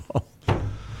 Fy faen.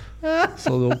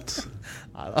 Så dumt.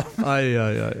 Nei,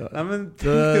 men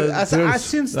jeg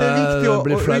synes det viktig å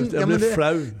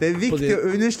det viktig å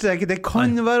understreke. Det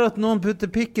kan være at noen putter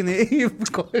pikken i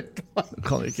kaldt vann.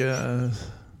 Kan ikke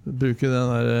bruke den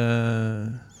der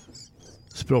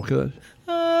språket der.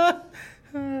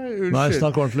 Nei,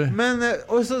 snakk ordentlig. Men, jeg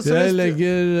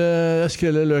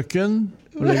skreller løken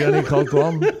og legger den i kaldt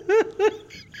vann.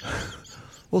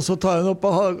 Og så tar jeg den opp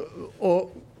og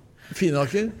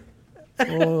finhakker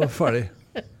og ferdig.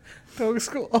 Takk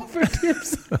skal du ha for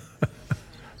tips.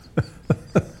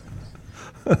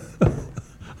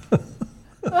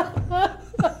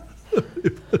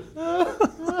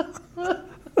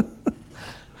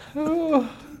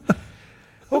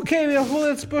 Ok, vi har fått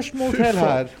et spørsmål til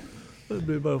her. Det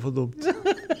blir bare for dumt.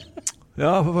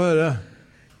 Ja, få høre.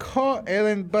 Hva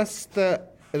den beste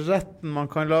retten man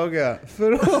kan lage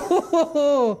for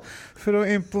å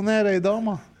imponere i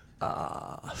dama?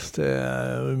 Det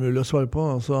umulig å svare på.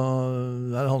 Altså,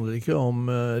 det handler ikke om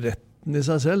retten i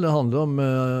seg selv. Det handler om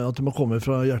at det må komme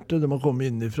fra hjertet. Det må komme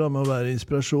innifra. Det må være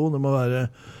inspirasjon. Det må være,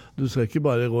 du skal ikke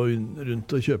bare gå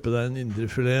rundt og kjøpe deg en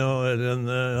indrefilet eller en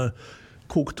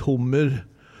kokt hummer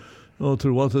og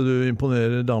tro at du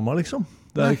imponerer dama, liksom.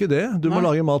 Det ikke det. Du må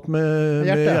lage mat med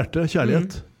hjerte,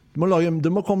 kjærlighet.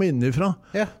 Det må komme innifra.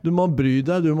 Du må bry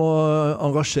deg, du må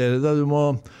engasjere deg, du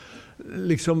må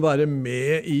liksom være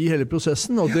med i hele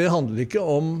prosessen, og det handler ikke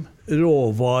om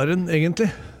råvaren,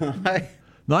 egentlig.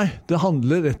 Nei, det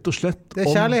handler rett og slett om... Det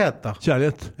kjærlighet, da.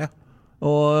 Kjærlighet. Ja.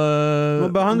 Og, du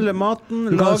må behandle maten,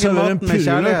 lage maten med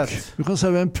kjærlighet. Du kan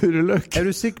servere en purreløk.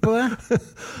 Du sikker på det?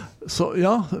 Så,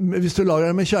 ja, hvis du lager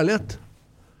det med kjærlighet.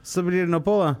 Så blir det noe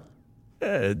på det?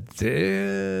 Det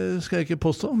skal jeg ikke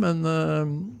påstå, men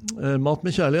mat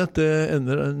med kjærlighet, det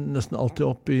ender nesten alltid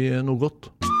opp i noe godt.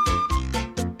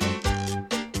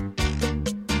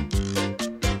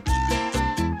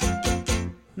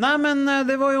 Nei, men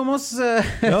det var jo masse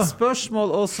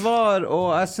spørsmål og svar, og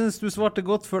jeg synes du svarte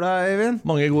godt for deg, Eivind.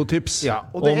 Mange gode tips. Ja,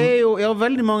 og det jo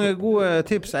veldig mange gode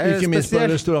tips. Ikke minst på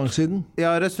restaurantsiden.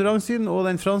 Ja, restaurantsiden og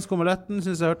den franske omeletten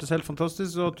synes jeg hørtes helt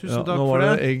fantastisk, og tusen takk for det. Nå var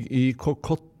det egg i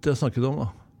cocotte jeg snakket om,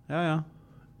 da. Ja.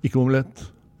 Ikke omelett.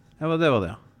 Ja, det var det,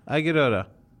 ja. Eggerøre.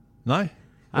 Nei,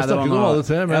 jeg snakket om alle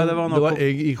tre, men det var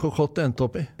egg i cocotte endte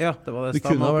opp i. Ja, det var det. Det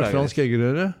kunne ha vært fransk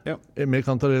eggerøre, med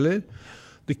kantareller.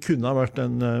 Det kunne ha vært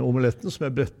den omeletten som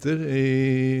jeg bretter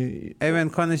i...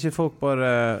 Eivind, kan ikke folk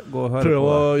bare gå og høre prøve på det?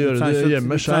 Prøve å gjøre det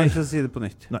hjemme selv. Du trenger ikke å si det på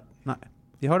nytt. Nei.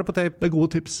 De har det på tape. Det gode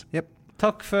tips. Yep.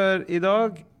 Takk for i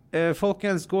dag.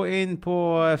 Folkens, gå inn på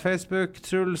Facebook.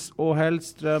 Truls og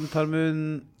Hellstrøm tar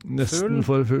munnen full. Nesten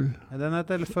for full. Den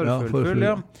heter eller for full? For full,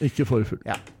 ja. Ikke for full.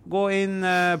 Ja. Gå inn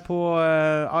på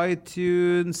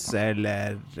iTunes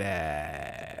eller...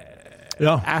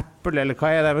 Apple, eller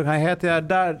hva det? Hva heter de?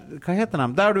 Der du kan i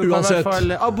hvert fall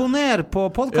abonnere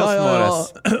på podcasten vår. Ja,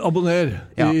 abonner.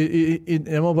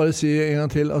 Jeg må bare si en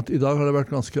gang til at i dag har det vært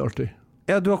ganske artig.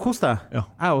 Ja, du har kost deg? Ja.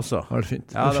 Jeg også. Det har vært fint.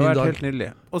 Ja, det har vært helt nydelig.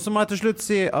 Og så må jeg til slutt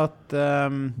si at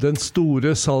den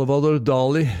store Salvador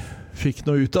Dali fikk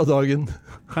noe ut av dagen.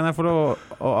 Kan jeg få lov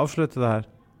å avslutte det her?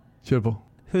 Kjør på.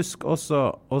 Husk også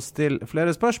å stille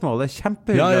flere spørsmål. Det er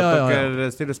kjempehyggelig at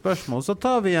dere stiller spørsmål. Så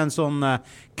tar vi en sånn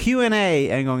Q&A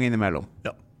en gang innimellom.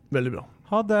 Ja, veldig bra.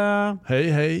 Ha det. Hei,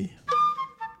 hei.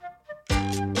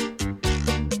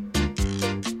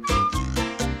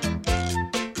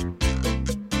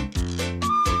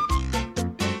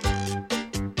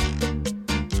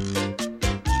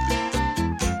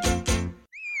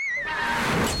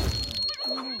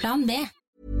 Plan B.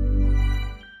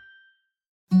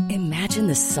 Imagine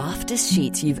the softest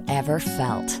sheets you've ever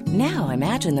felt. Now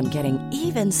imagine them getting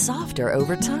even softer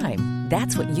over time.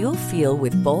 That's what you'll feel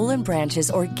with Boll & Branch's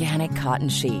organic cotton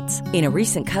sheets. In a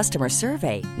recent customer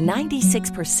survey,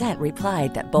 96%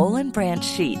 replied that Boll & Branch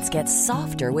sheets get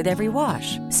softer with every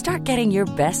wash. Start getting your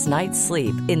best night's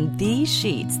sleep in these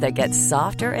sheets that get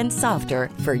softer and softer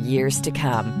for years to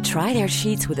come. Try their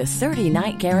sheets with a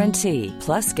 30-night guarantee.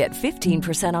 Plus, get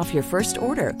 15% off your first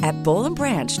order at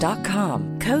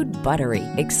bollandbranch.com. Code BUTTERY.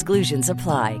 Exclusions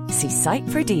apply. See site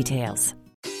for details.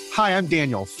 Hi, I'm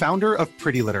Daniel, founder of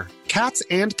Pretty Litter. Cats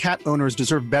and cat owners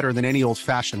deserve better than any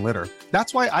old-fashioned litter.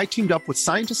 That's why I teamed up with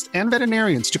scientists and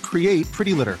veterinarians to create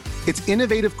Pretty Litter. Its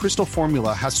innovative crystal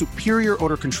formula has superior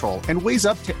odor control and weighs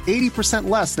up to 80%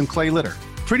 less than clay litter.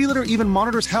 Pretty Litter even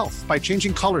monitors health by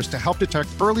changing colors to help detect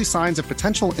early signs of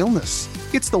potential illness.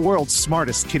 It's the world's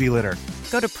smartest kitty litter.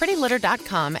 Go to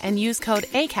prettylitter.com and use code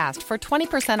ACAST for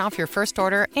 20% off your first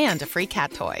order and a free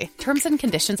cat toy. Terms and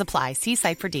conditions apply. See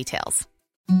site for details.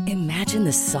 Imagine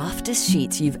the softest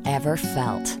sheets you've ever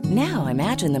felt. Now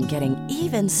imagine them getting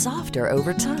even softer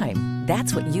over time.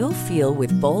 That's what you'll feel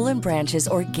with Boll & Branch's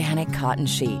organic cotton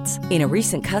sheets. In a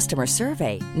recent customer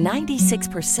survey,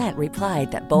 96%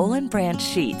 replied that Boll & Branch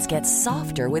sheets get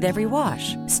softer with every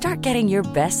wash. Start getting your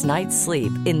best night's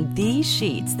sleep in these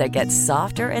sheets that get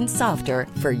softer and softer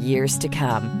for years to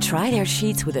come. Try their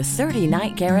sheets with a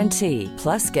 30-night guarantee.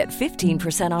 Plus, get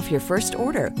 15% off your first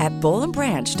order at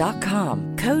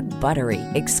bollandbranch.com. Code BUTTERY.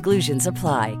 Exclusions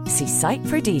apply. See site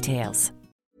for details.